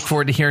 I look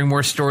forward to hearing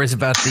more stories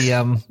about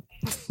the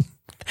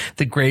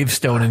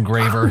gravestone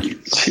engraver.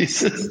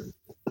 Jesus.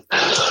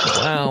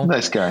 Wow.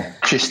 Nice guy.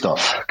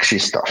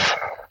 Krzysztof.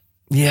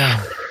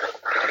 Yeah.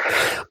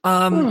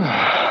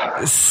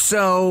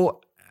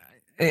 So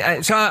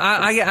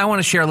I want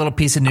to share a little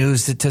piece of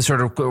news to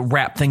sort of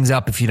wrap things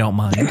up, if you don't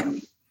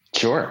mind.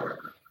 Sure.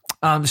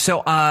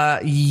 So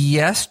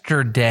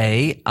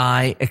yesterday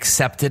I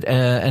accepted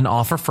an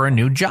offer for a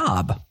new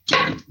job.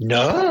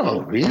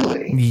 No,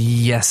 really?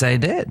 Yes, I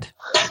did.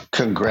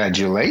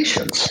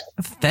 Congratulations.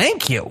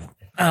 Thank you.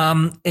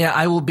 Yeah,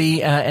 I will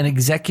be an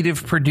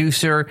executive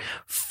producer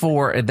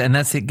for, and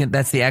that's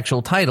the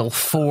actual title,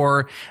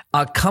 for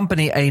a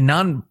company, a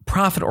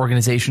nonprofit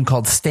organization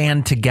called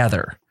Stand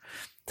Together.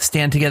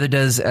 Stand Together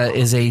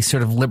is a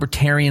sort of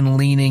libertarian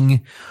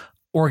leaning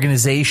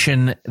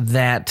organization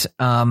that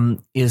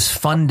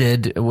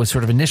was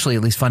sort of initially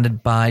at least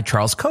funded by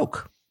Charles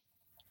Koch.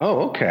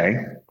 Oh, okay.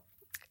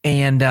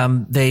 And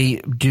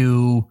they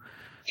do,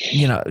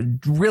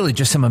 really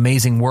just some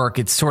amazing work.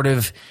 It's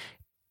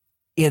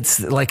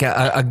like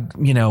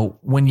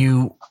when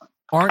you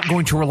aren't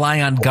going to rely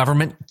on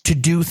government to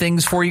do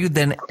things for you,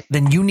 then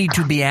you need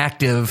to be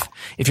active.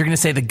 If you're going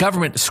to say the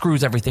government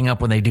screws everything up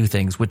when they do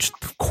things, which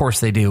of course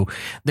they do,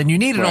 then you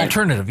need an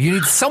alternative. You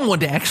need someone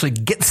to actually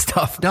get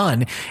stuff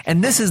done.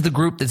 And this is the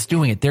group that's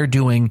doing it. They're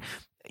doing,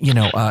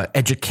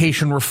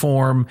 education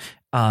reform,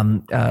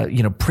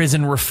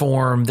 prison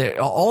reform,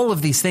 all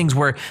of these things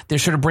where they're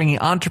sort of bringing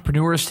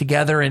entrepreneurs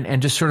together and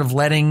just sort of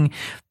letting,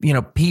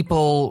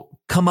 people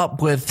come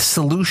up with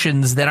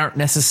solutions that aren't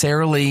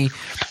necessarily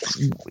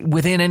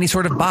within any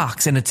sort of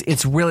box. And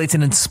it's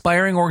an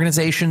inspiring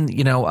organization.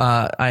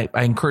 I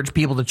encourage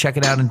people to check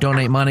it out and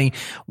donate money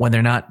when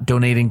they're not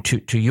donating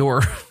to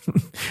your,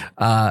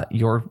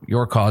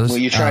 your cause. Well,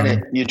 you're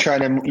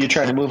trying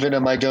to move into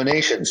my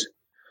donations.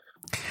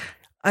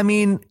 I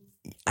mean,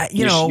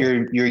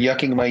 you're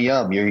yucking my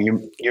yum.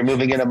 You're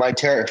moving into my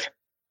turf.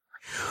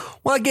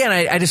 Well, again,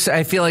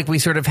 I feel like we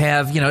sort of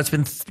have, it's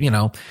been,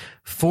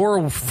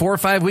 4 or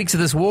 5 weeks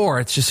of this war.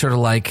 It's just sort of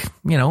like,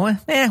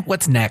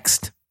 what's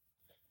next?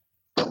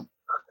 We're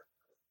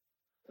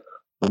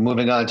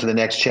moving on to the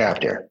next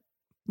chapter.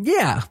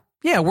 Yeah.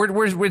 Yeah.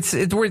 That's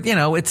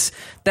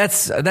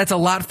a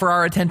lot for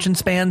our attention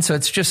span. So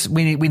it's just,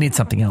 we need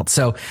something else.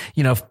 So,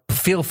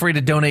 feel free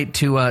to donate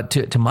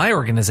to my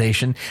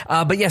organization.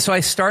 But yeah, so I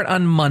start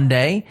on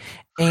Monday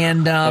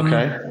and,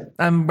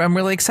 I'm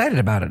really excited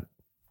about it.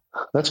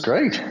 That's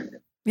great.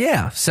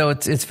 Yeah. So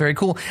it's very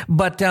cool.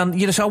 But,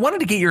 so I wanted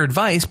to get your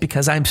advice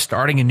because I'm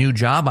starting a new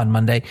job on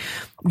Monday,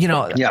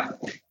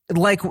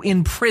 like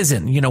in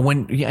prison,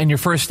 when on your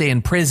first day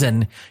in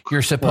prison,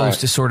 you're supposed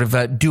to sort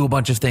of do a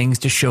bunch of things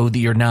to show that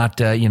you're not,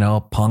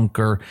 a punk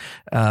or,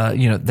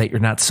 that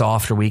you're not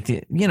soft or weak,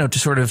 to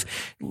sort of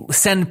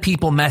send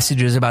people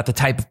messages about the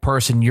type of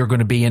person you're going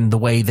to be and the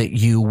way that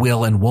you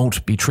will and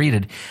won't be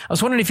treated. I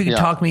was wondering if you could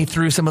talk me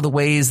through some of the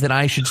ways that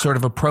I should sort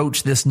of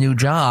approach this new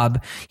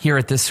job here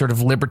at this sort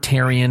of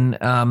libertarian,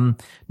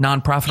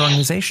 nonprofit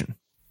organization.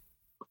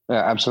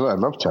 Yeah, absolutely. I'd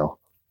love to.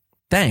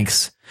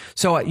 Thanks.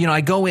 So,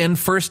 I go in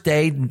first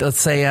day, let's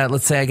say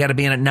I got to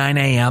be in at 9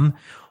 a.m.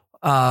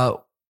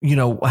 What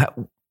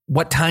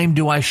time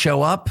do I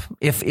show up?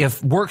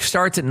 If work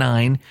starts at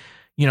 9,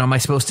 am I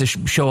supposed to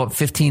show up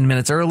 15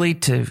 minutes early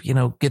to,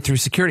 get through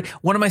security?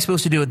 What am I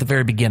supposed to do at the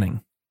very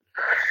beginning?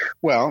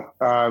 Well,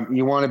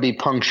 you want to be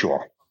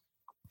punctual.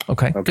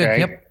 Okay. Good.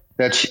 Yep.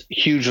 That's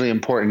hugely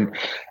important.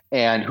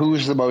 And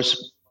who's the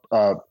most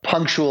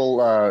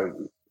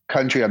punctual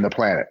country on the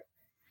planet?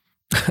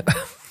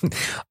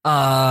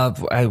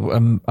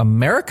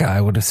 America,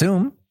 I would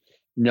assume.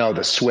 No,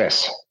 the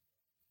Swiss.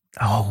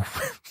 Oh,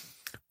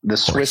 the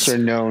Swiss are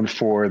known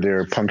for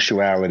their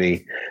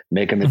punctuality,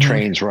 making the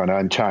trains run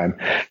on time.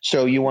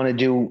 So you want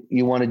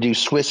to do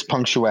Swiss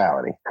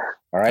punctuality.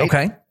 All right.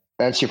 Okay.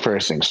 That's your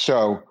first thing.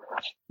 So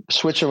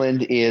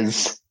Switzerland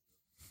is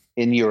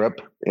in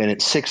Europe and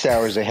it's 6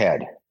 hours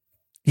ahead.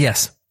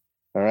 Yes.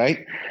 All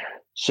right.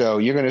 So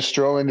you're going to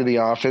stroll into the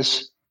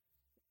office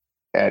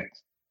at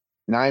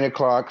 9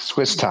 o'clock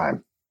Swiss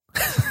time.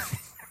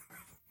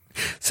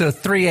 So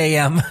 3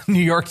 a.m.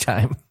 New York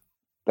time.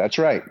 That's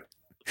right.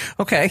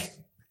 Okay.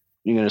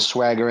 You're going to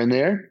swagger in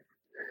there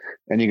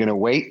and you're going to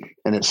wait.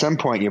 And at some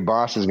point, your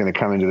boss is going to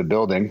come into the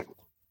building.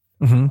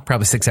 Mm-hmm.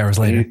 Probably 6 hours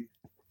later.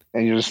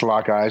 And you just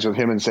lock eyes with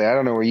him and say, I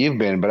don't know where you've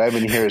been, but I've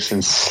been here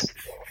since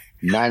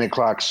 9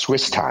 o'clock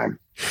Swiss time.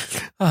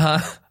 Uh-huh.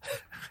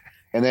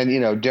 And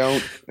then,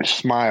 don't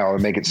smile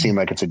and make it seem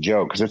like it's a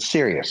joke because it's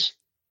serious.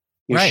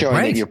 You're showing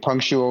that you're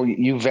punctual.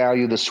 You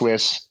value the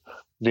Swiss,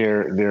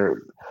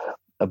 their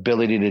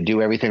ability to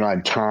do everything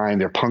on time,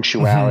 their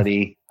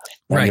punctuality.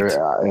 And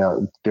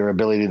Right. Their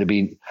ability to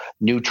be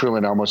neutral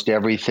in almost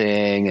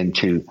everything, and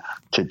to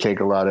take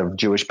a lot of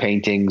Jewish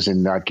paintings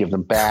and not give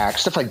them back,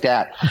 stuff like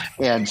that.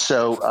 And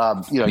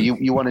so,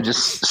 you want to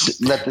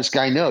just let this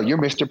guy know you're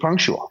Mr.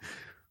 Punctual.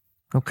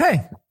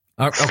 Okay.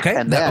 Okay.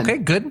 And then, okay.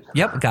 Good.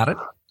 Yep. Got it.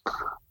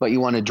 But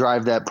you want to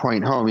drive that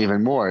point home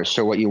even more.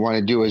 So what you want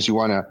to do is you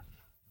want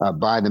to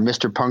buy the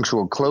Mr.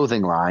 Punctual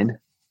clothing line,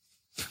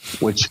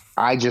 which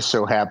I just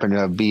so happen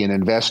to be an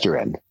investor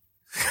in.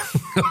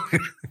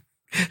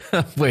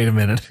 Wait a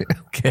minute.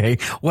 Okay.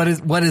 What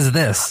is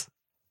this?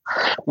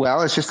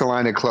 Well, it's just a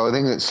line of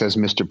clothing that says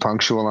Mr.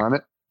 Punctual on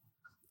it.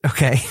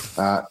 Okay.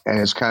 And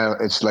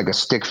it's like a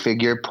stick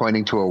figure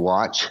pointing to a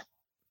watch.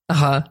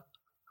 Uh-huh.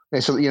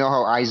 And so, you know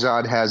how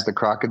Izod has the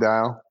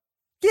crocodile?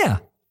 Yeah.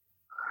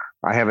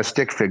 I have a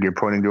stick figure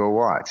pointing to a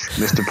watch,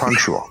 Mr.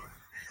 Punctual.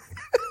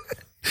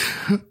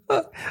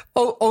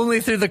 Only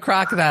through the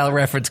crocodile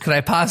reference could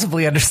I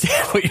possibly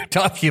understand what you're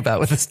talking about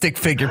with a stick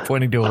figure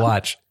pointing to a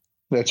watch.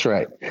 That's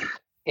right.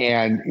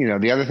 And,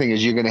 the other thing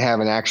is you're going to have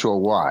an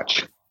actual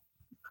watch.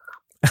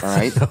 All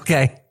right.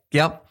 Okay.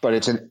 Yep. But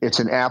it's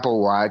an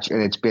Apple Watch,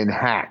 and it's been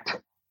hacked.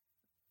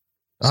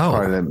 It's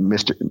part of the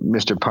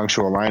Mr.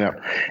 Punctual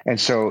lineup. And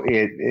so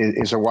it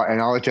is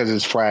and all it does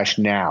is flash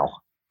now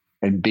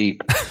and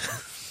beep.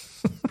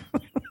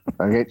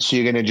 Okay. So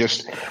you're going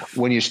to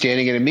when you're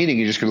standing in a meeting,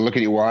 you're just going to look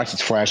at your watch.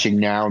 It's flashing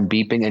now and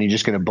beeping, and you're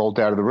just going to bolt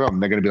out of the room.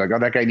 They're going to be like, oh,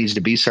 that guy needs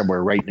to be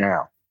somewhere right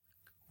now.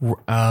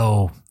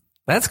 Oh,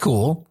 that's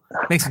cool.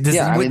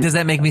 Does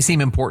that make me seem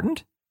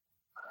important?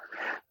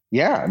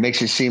 Yeah. It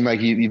makes it seem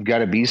like you've got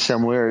to be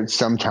somewhere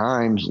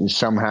sometimes and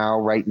somehow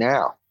right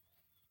now.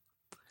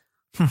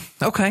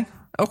 Okay.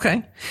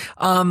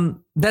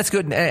 That's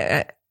good.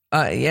 Yeah.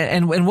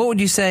 And what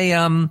would you say,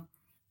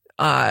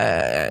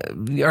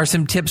 are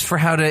some tips for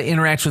how to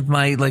interact with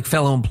my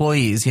fellow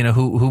employees,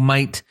 who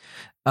might,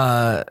 do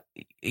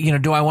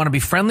I want to be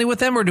friendly with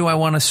them, or do I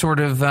want to sort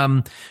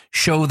of,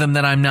 show them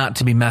that I'm not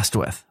to be messed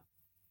with?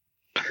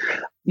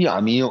 Yeah.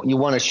 I mean, you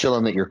want to show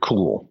them that you're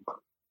cool.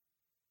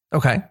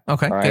 Okay.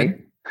 Right.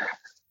 Good.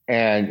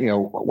 And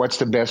what's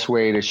the best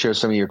way to show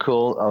somebody you're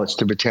cool? Oh, it's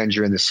to pretend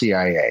you're in the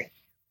CIA.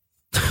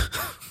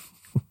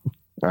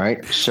 All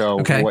right. So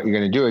what you're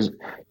going to do is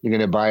you're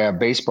going to buy a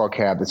baseball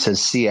cap that says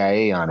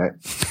CIA on it,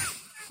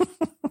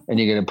 and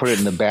you're going to put it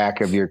in the back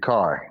of your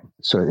car.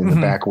 So in the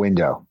back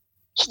window,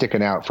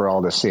 sticking out for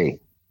all to see.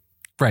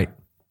 Right.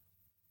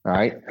 All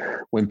right.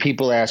 When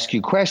people ask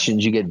you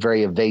questions, you get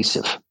very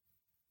evasive.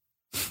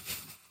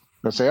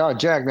 They'll say, oh,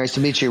 Jack, nice to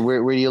meet you.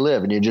 Where do you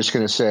live? And you're just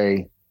going to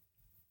say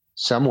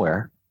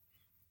somewhere.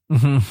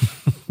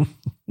 Mm-hmm.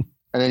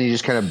 And then you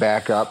just kind of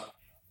back up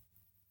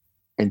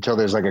until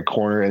there's like a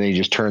corner, and then you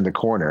just turn the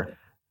corner.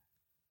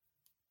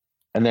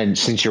 And then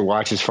since your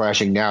watch is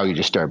flashing now, you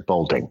just start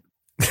bolting.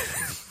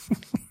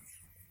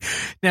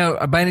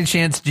 Now, by any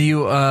chance, do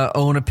you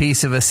own a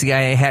piece of a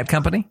CIA hat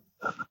company?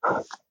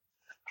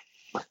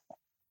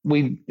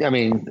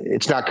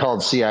 It's not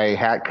called CIA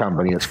Hat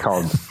Company. It's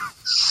called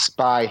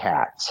Spy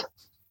Hats.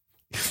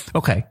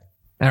 Okay.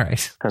 All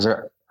right. Because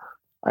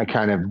I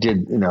kind of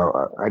did,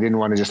 I didn't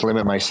want to just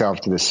limit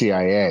myself to the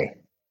CIA.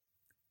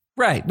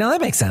 Right. No,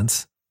 that makes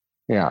sense.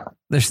 Yeah.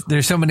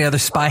 There's so many other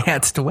spy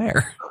hats to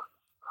wear.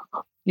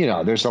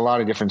 There's a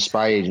lot of different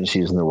spy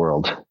agencies in the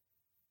world.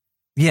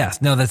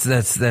 Yes. No, that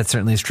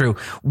certainly is true.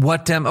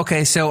 What,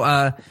 okay. So,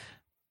 all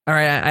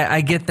right. I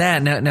get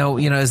that. Now,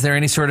 is there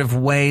any sort of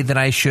way that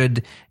I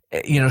should,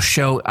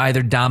 show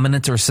either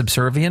dominance or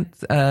subservient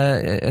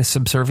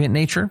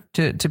nature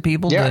to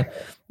people? Yeah.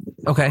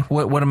 Okay.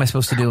 What am I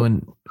supposed to do?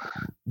 And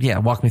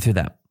walk me through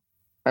that.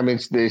 I mean,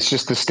 it's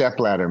just the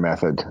stepladder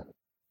method.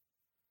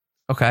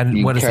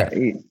 Okay. What is that?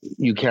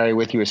 You carry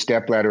with you a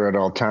stepladder at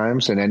all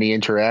times, and any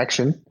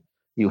interaction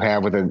you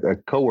have with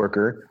a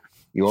coworker,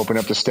 you open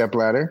up the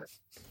stepladder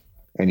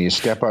and you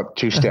step up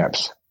 2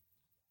 steps.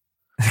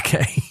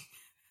 Okay.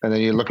 And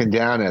then you're looking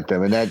down at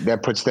them, and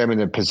that puts them in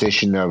a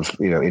position of,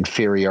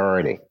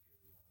 inferiority.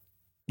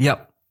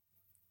 Yep.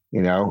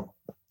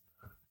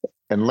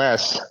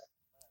 Unless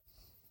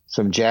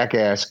some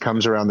jackass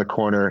comes around the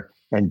corner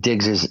and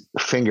digs his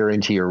finger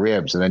into your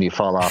ribs, and then you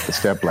fall off the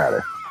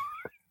stepladder.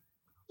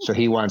 So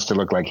he wants to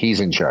look like he's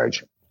in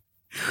charge.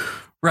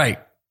 Right.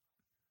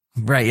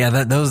 Yeah.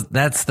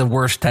 That's the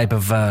worst type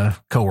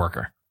of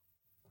coworker.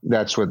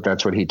 That's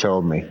what he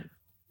told me.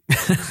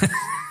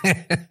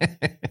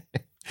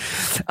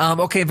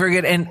 Okay. Very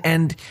good.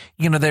 And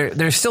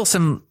there's still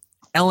some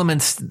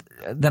elements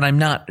that I'm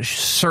not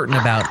certain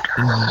about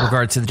in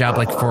regards to the job,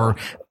 like for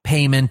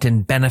payment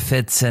and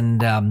benefits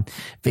and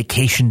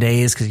vacation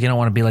days, because you don't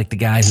want to be like the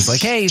guy who's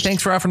like, hey,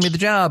 thanks for offering me the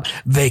job,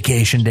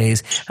 vacation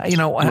days. Right.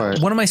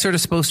 What am I sort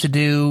of supposed to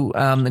do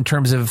in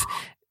terms of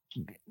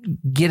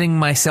getting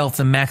myself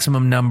the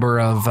maximum number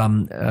of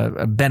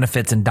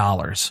benefits and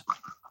dollars?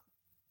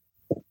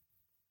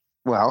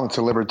 Well, it's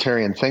a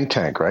libertarian think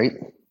tank, right?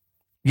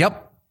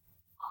 Yep.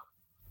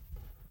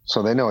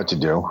 So they know what to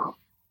do.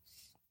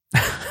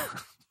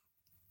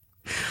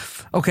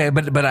 Okay,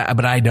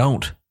 but I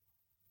don't.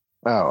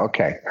 Oh,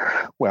 okay.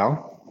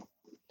 Well,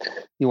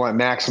 you want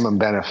maximum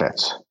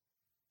benefits.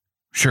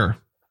 Sure.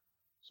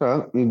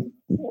 So you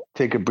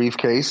take a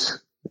briefcase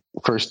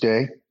first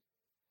day,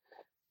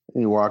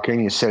 and you walk in,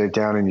 you set it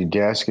down on your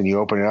desk, and you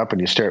open it up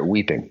and you start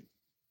weeping.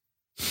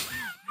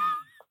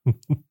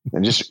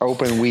 And just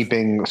open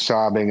weeping,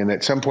 sobbing. And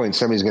at some point,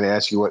 somebody's going to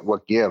ask you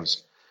what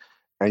gives.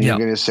 And you're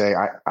going to say,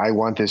 I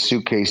want this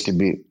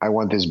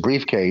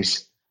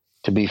briefcase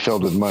to be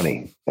filled with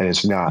money. And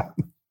it's not.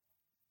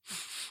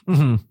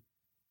 Mm-hmm.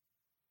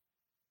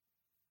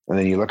 And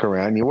then you look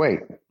around and you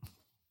wait.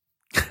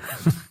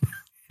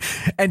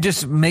 And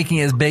just making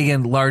as big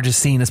and large a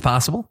scene as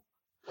possible?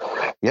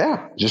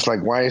 Yeah. Just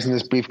like, why isn't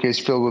this briefcase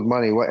filled with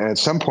money? And at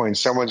some point,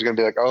 someone's going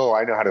to be like, oh,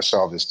 I know how to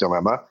solve this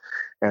dilemma.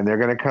 And they're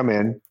going to come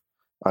in.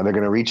 They're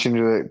going to reach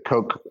into the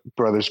Koch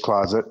brothers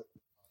closet.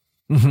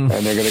 Mm-hmm.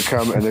 And they're going to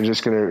come and they're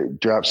just going to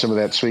drop some of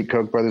that sweet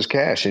Koch brothers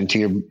cash into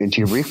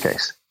your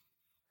briefcase.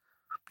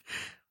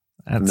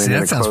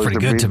 That sounds pretty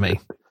good to me.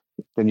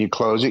 Then you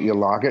close it, you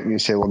lock it, and you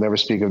say, we'll never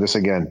speak of this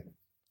again.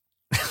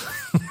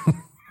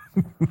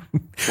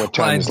 What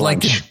time is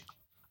lunch?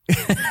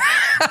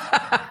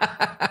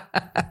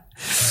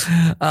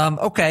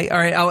 Okay. All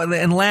right. Oh,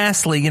 and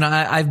lastly,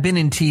 I've been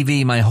in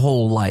TV my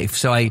whole life,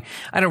 so I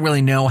don't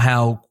really know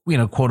how,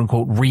 quote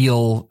unquote,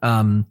 real,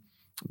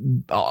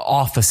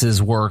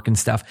 offices work and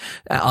stuff.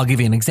 I'll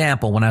give you an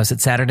example. When I was at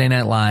Saturday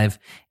Night Live,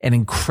 an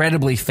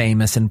incredibly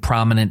famous and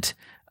prominent,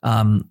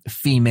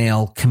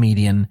 female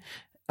comedian,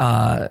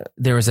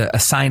 there was a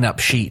sign up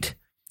sheet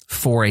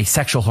for a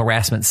sexual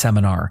harassment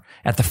seminar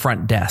at the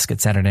front desk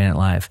at Saturday Night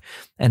Live.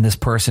 And this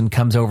person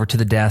comes over to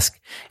the desk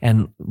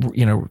and,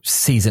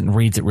 sees it and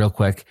reads it real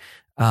quick.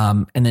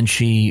 And then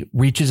she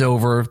reaches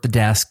over the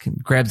desk,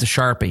 grabs a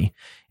Sharpie,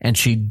 and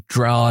she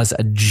draws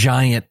a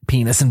giant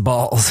penis and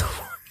balls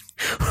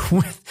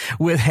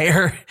with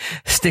hair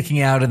sticking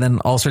out and then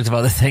all sorts of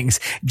other things,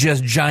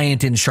 just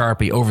giant in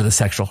Sharpie over the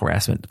sexual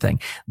harassment thing.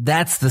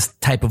 That's the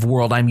type of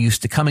world I'm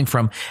used to coming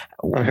from.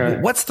 Okay.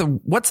 What's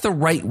the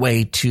right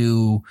way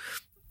to,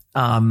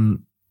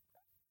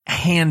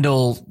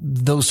 handle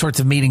those sorts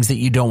of meetings that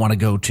you don't want to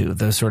go to?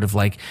 Those sort of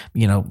like,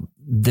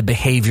 the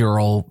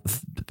behavioral,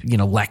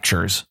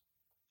 lectures.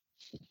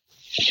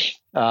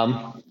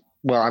 Well,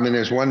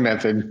 there's one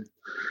method,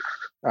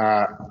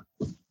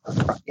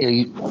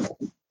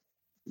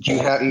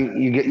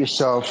 you get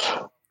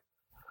yourself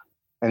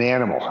an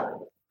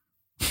animal.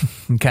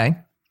 Okay.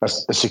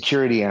 A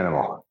security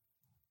animal.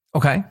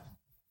 Okay.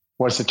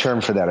 What's the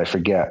term for that? I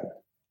forget.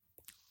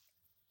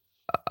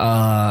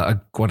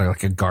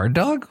 Like a guard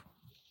dog?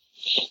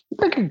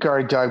 Like a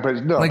guard dog,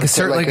 but no. Like a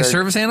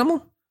service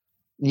animal?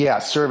 Yeah,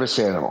 service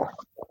animal.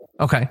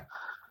 Okay.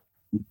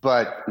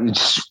 But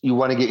you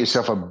want to get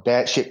yourself a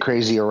batshit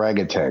crazy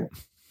orangutan.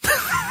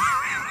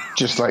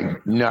 Just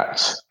like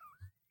nuts.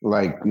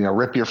 Like,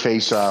 rip your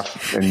face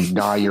off and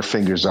gnaw your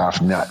fingers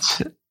off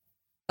nuts.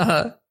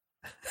 Uh-huh.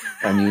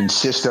 And you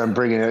insist on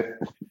bringing it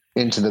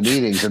into the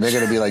meetings, and they're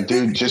going to be like,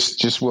 dude,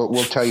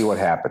 we'll tell you what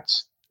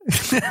happens.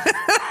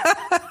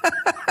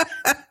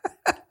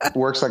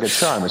 Works like a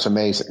charm. It's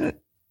amazing.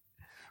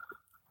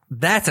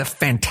 That's a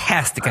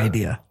fantastic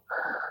idea.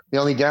 The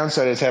only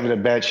downside is having a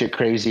batshit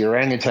crazy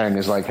orangutan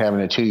is like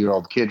having a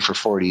 2-year-old kid for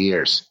 40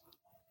 years.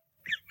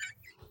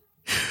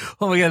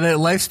 Oh my God. The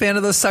lifespan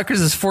of those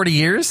suckers is 40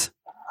 years?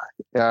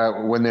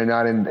 When they're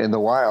not in the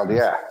wild.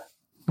 Yeah.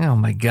 Oh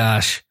my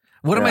gosh.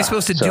 What am I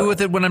supposed to do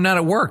with it when I'm not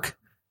at work?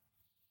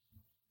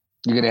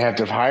 You're going to have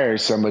to hire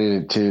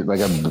somebody to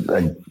like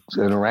an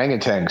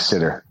orangutan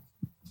sitter.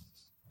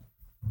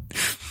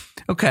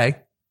 Okay.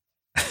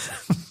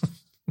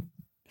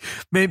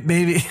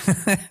 maybe.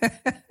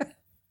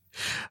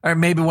 Or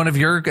maybe one of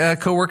your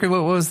coworkers.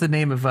 What was the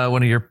name of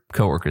one of your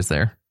coworkers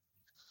there?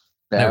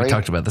 Barry? We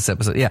talked about this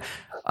episode. Yeah.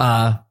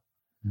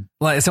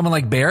 Like someone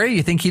like Barry,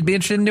 you think he'd be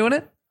interested in doing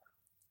it?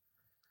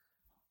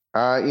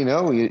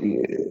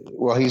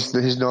 Well, he's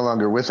no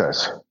longer with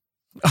us.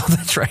 Oh,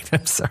 that's right.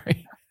 I'm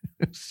sorry.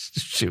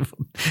 Shoot,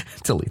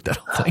 delete that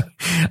whole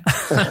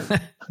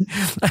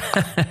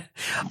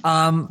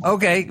thing.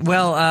 Okay.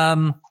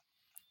 Well,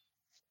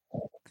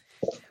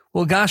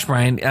 gosh,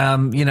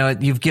 Brian,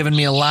 you've given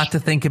me a lot to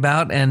think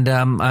about, and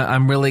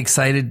I'm really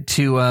excited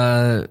to,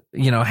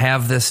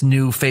 have this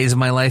new phase of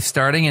my life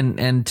starting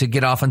and to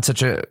get off on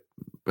such a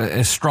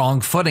strong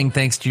footing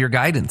thanks to your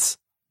guidance.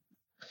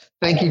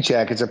 Thank you,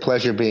 Jack. It's a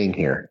pleasure being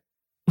here.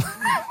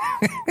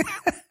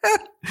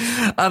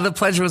 The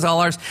pleasure was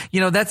all ours.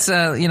 That's,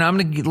 I'm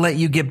going to let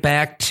you get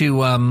back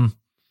to,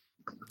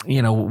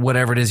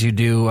 whatever it is you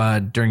do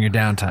during your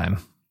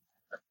downtime.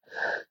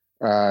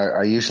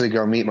 I usually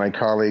go meet my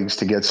colleagues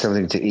to get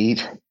something to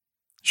eat.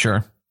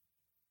 Sure.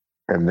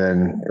 And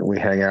then we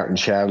hang out and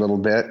chat a little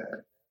bit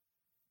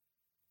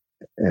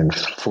and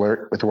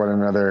flirt with one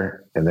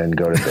another and then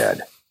go to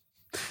bed.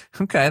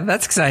 Okay.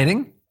 That's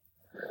exciting.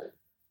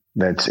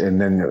 And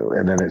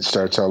then it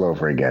starts all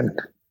over again.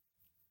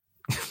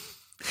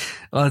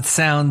 Well, it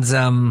sounds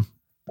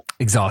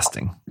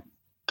exhausting.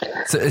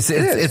 So it's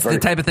the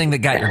type of thing that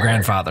got your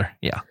grandfather.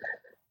 Yeah.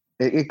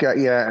 It got,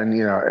 yeah. And,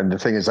 and the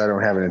thing is, I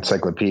don't have an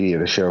encyclopedia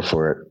to show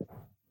for it.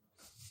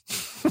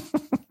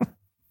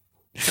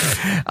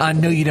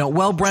 No, you don't.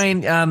 Well,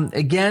 Brian,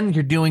 again,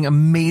 you're doing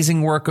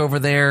amazing work over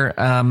there.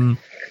 And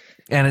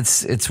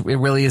it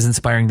really is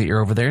inspiring that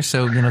you're over there.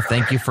 So,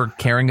 thank you for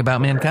caring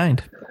about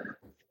mankind.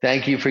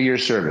 Thank you for your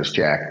service,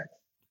 Jack.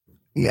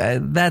 Yeah,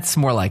 that's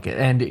more like it.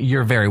 And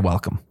you're very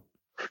welcome.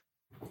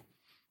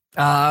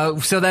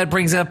 So that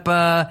brings us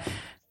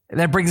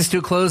to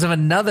a close of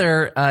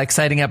another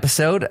exciting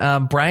episode.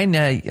 Brian,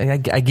 I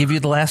give you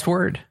the last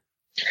word.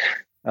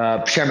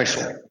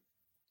 Przemysl.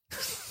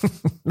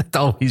 That's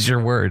always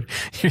your word.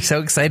 You're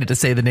so excited to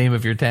say the name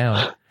of your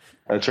town.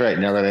 That's right.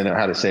 Now that I know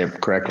how to say it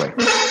correctly.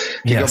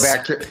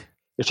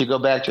 If you go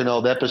back to an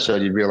old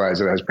episode, you'd realize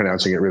that I was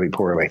pronouncing it really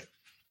poorly.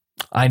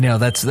 I know.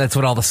 That's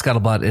what all the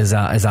scuttlebutt is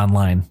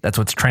online. That's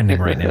what's trending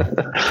right now.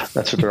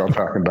 That's what they're all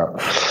talking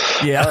about.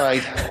 Yeah. All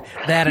right.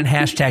 That and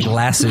hashtag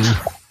lasso.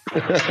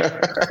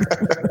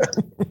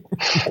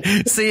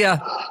 See ya.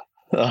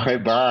 All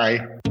right. Bye.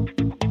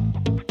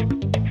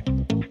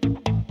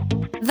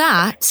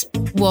 That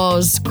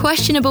was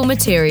Questionable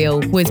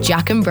Material with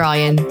Jack and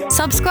Brian.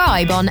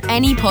 Subscribe on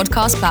any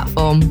podcast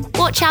platform.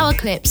 Watch our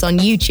clips on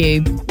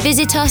YouTube.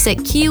 Visit us at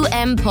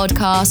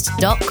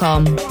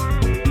qmpodcast.com.